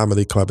it's a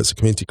family club. It's a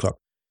community club.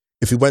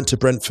 If he went to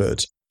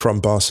Brentford from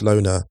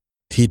Barcelona,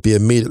 he'd be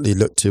immediately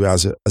looked to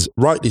as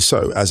rightly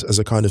so, as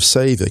a kind of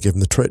saviour, given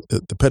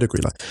the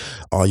pedigree. Like,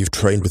 oh, you've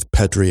trained with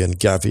Pedri and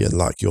Gavi, and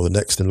like you're the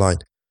next in line.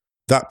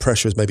 That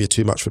pressure is maybe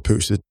too much for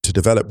Puig to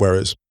develop.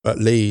 Whereas at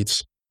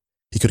Leeds,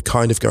 he could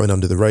kind of go in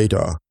under the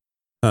radar.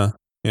 Yeah,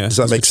 does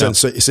that make sense?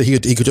 So he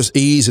could just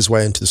ease his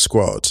way into the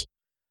squad,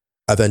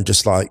 and then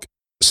just like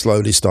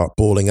slowly start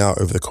balling out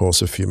over the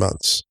course of a few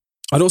months.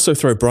 I'd also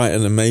throw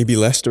Brighton and maybe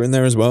Leicester in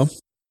there as well.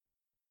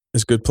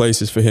 There's good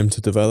places for him to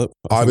develop.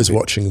 I was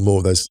watching more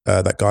of those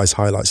that guy's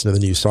highlights, the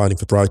new signing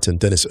for Brighton,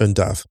 Dennis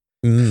Undav,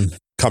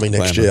 coming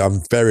next year.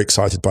 I'm very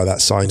excited by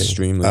that signing.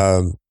 Extremely.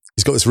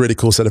 He's got this really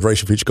cool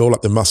celebration for each goal,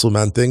 like the muscle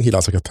man thing. He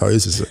does like a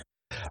pose.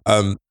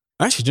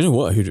 Actually, do you know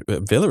what?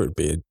 Villa would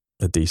be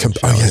a decent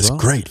shout. Oh yeah, it's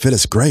great.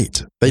 Villa's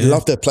great. They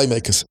love their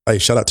playmakers. Hey,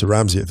 shout out to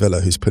Ramsey at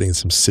Villa, who's putting in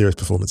some serious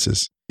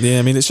performances. Yeah,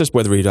 I mean, it's just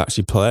whether he'd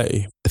actually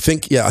play. I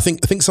think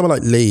someone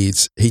like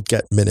Leeds, he'd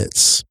get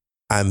minutes,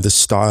 and the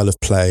style of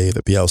play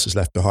that Bielsa's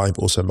left behind,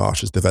 but also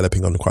Marsh is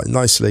developing on quite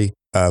nicely.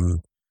 I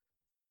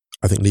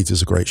think Leeds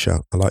is a great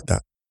shout. I like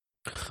that.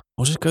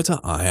 Or just go to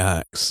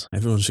Ajax.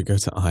 Everyone should go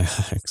to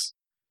Ajax.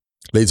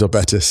 Leeds or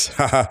Betis.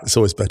 It's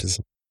always Betis.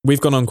 We've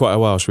gone on quite a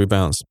while. Should we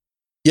bounce?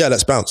 Yeah,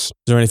 let's bounce. Is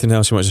there anything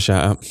else you want to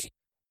shout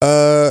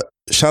out?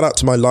 Shout out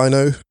to my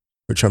lino,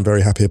 which I'm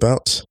very happy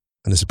about,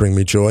 and this is bringing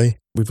me joy.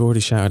 We've already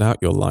shouted out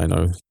your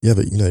lino. Yeah,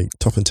 but you know,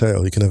 top and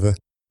tail, you can have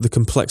the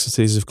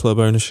complexities of club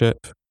ownership.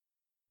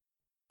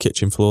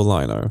 Kitchen floor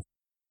lino.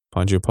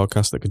 Find you a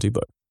podcast that can do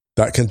both.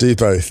 That can do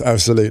both,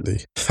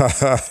 absolutely.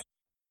 All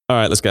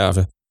right, let's get out of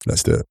here.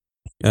 Let's do it.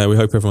 We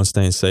hope everyone's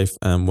staying safe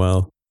and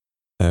well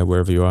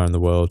wherever you are in the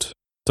world.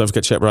 Don't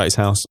forget to check Wrighty's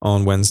House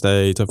on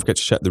Wednesday. Don't forget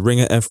to check the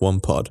Ringer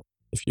F1 pod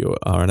if you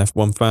are an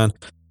F1 fan.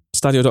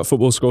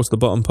 Stadio.football, scroll to the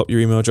bottom, pop your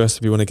email address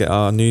if you want to get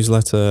our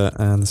newsletter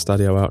and the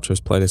Stadio Outros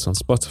playlist on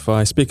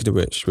Spotify. Speaking of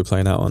which, we're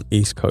playing out on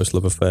East Coast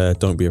Love Affair.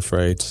 Don't be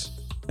afraid.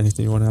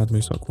 Anything you want to add,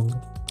 Musa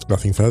Okwonga?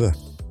 Nothing further.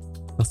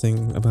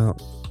 Nothing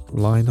about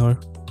lino?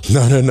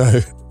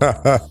 No.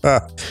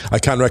 I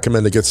can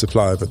recommend a good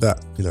supplier, but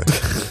that, you know,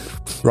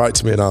 write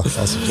to me and I'll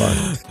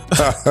supply.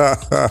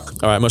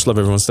 All right, much love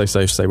everyone. Stay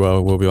safe, stay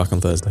well. We'll be back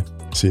on Thursday.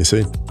 See you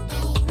soon.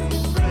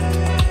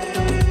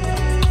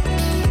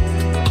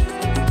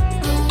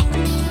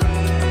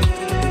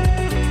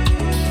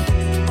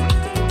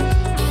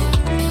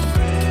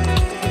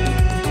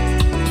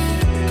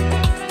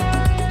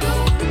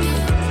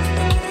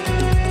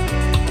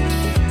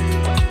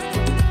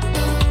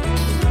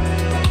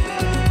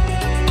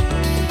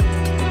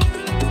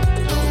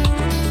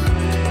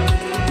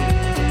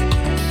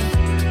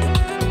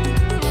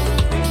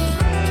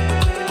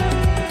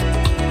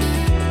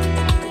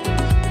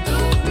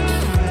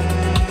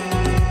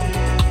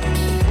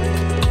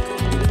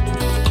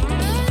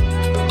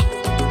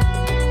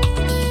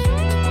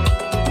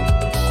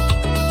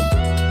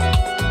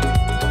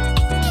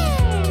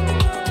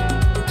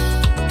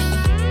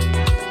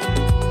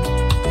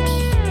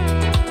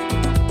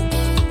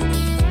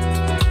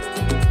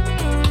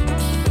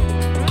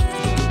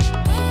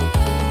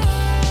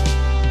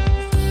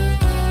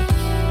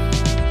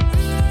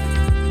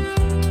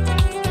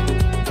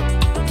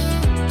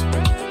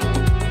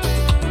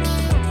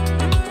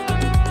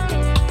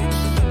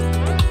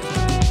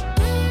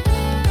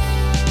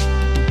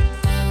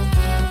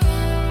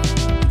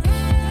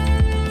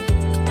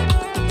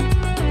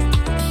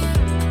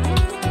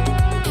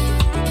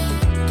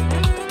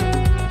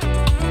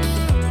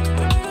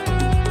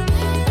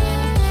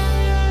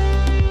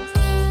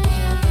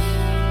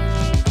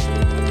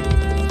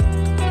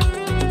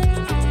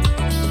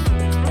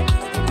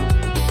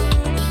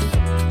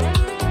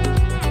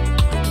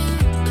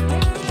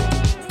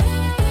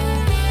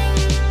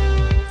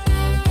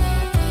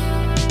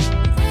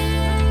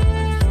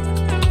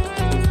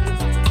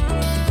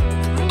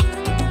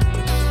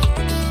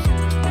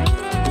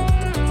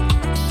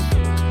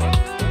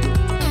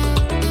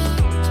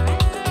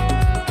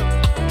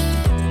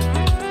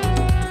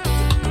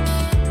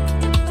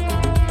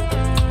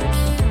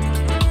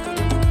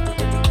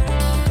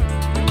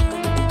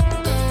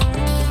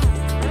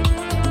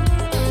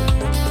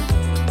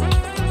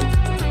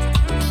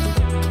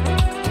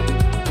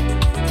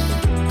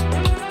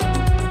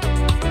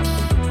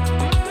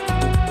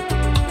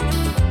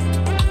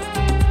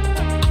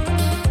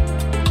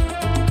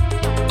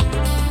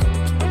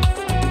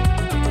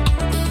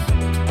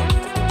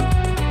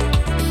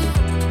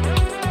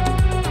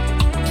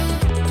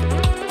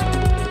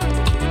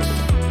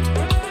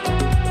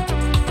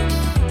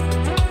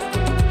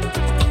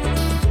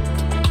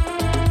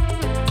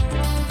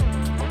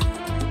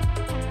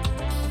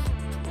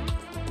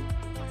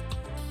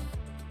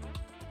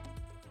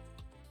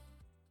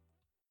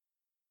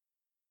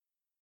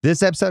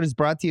 This episode is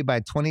brought to you by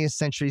 20th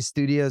Century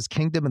Studios'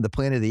 Kingdom of the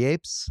Planet of the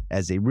Apes.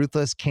 As a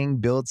ruthless king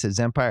builds his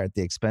empire at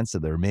the expense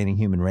of the remaining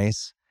human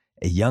race,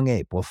 a young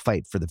ape will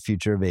fight for the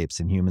future of apes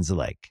and humans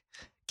alike.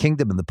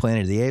 Kingdom of the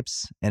Planet of the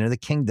Apes. Enter the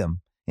kingdom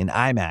in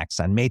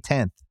IMAX on May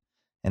 10th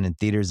and in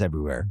theaters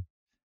everywhere.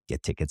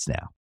 Get tickets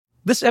now.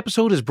 This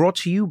episode is brought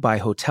to you by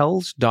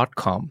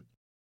Hotels.com.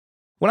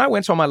 When I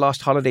went on my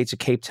last holiday to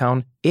Cape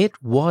Town, it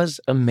was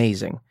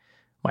amazing.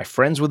 My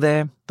friends were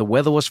there, the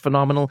weather was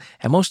phenomenal,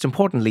 and most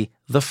importantly,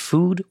 the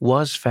food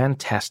was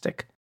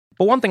fantastic.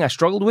 But one thing I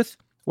struggled with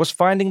was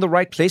finding the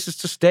right places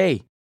to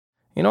stay.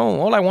 You know,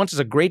 all I want is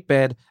a great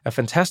bed, a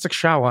fantastic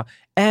shower,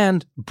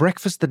 and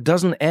breakfast that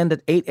doesn't end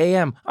at 8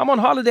 a.m. I'm on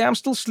holiday, I'm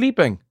still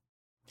sleeping.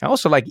 I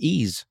also like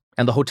ease,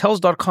 and the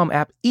Hotels.com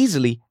app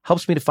easily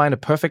helps me to find a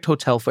perfect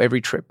hotel for every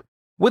trip.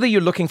 Whether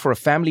you're looking for a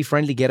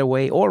family-friendly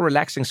getaway or a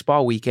relaxing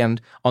spa weekend,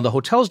 on the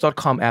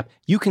Hotels.com app,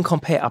 you can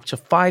compare up to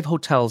 5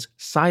 hotels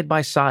side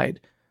by side.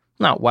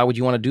 Now, why would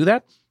you want to do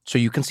that? So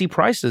you can see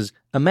prices,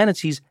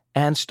 amenities,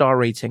 and star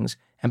ratings.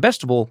 And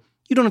best of all,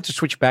 you don't have to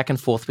switch back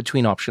and forth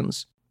between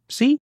options.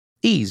 See?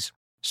 Ease.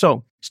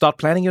 So, start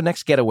planning your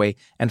next getaway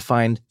and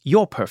find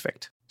your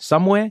perfect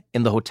somewhere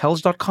in the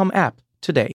Hotels.com app today.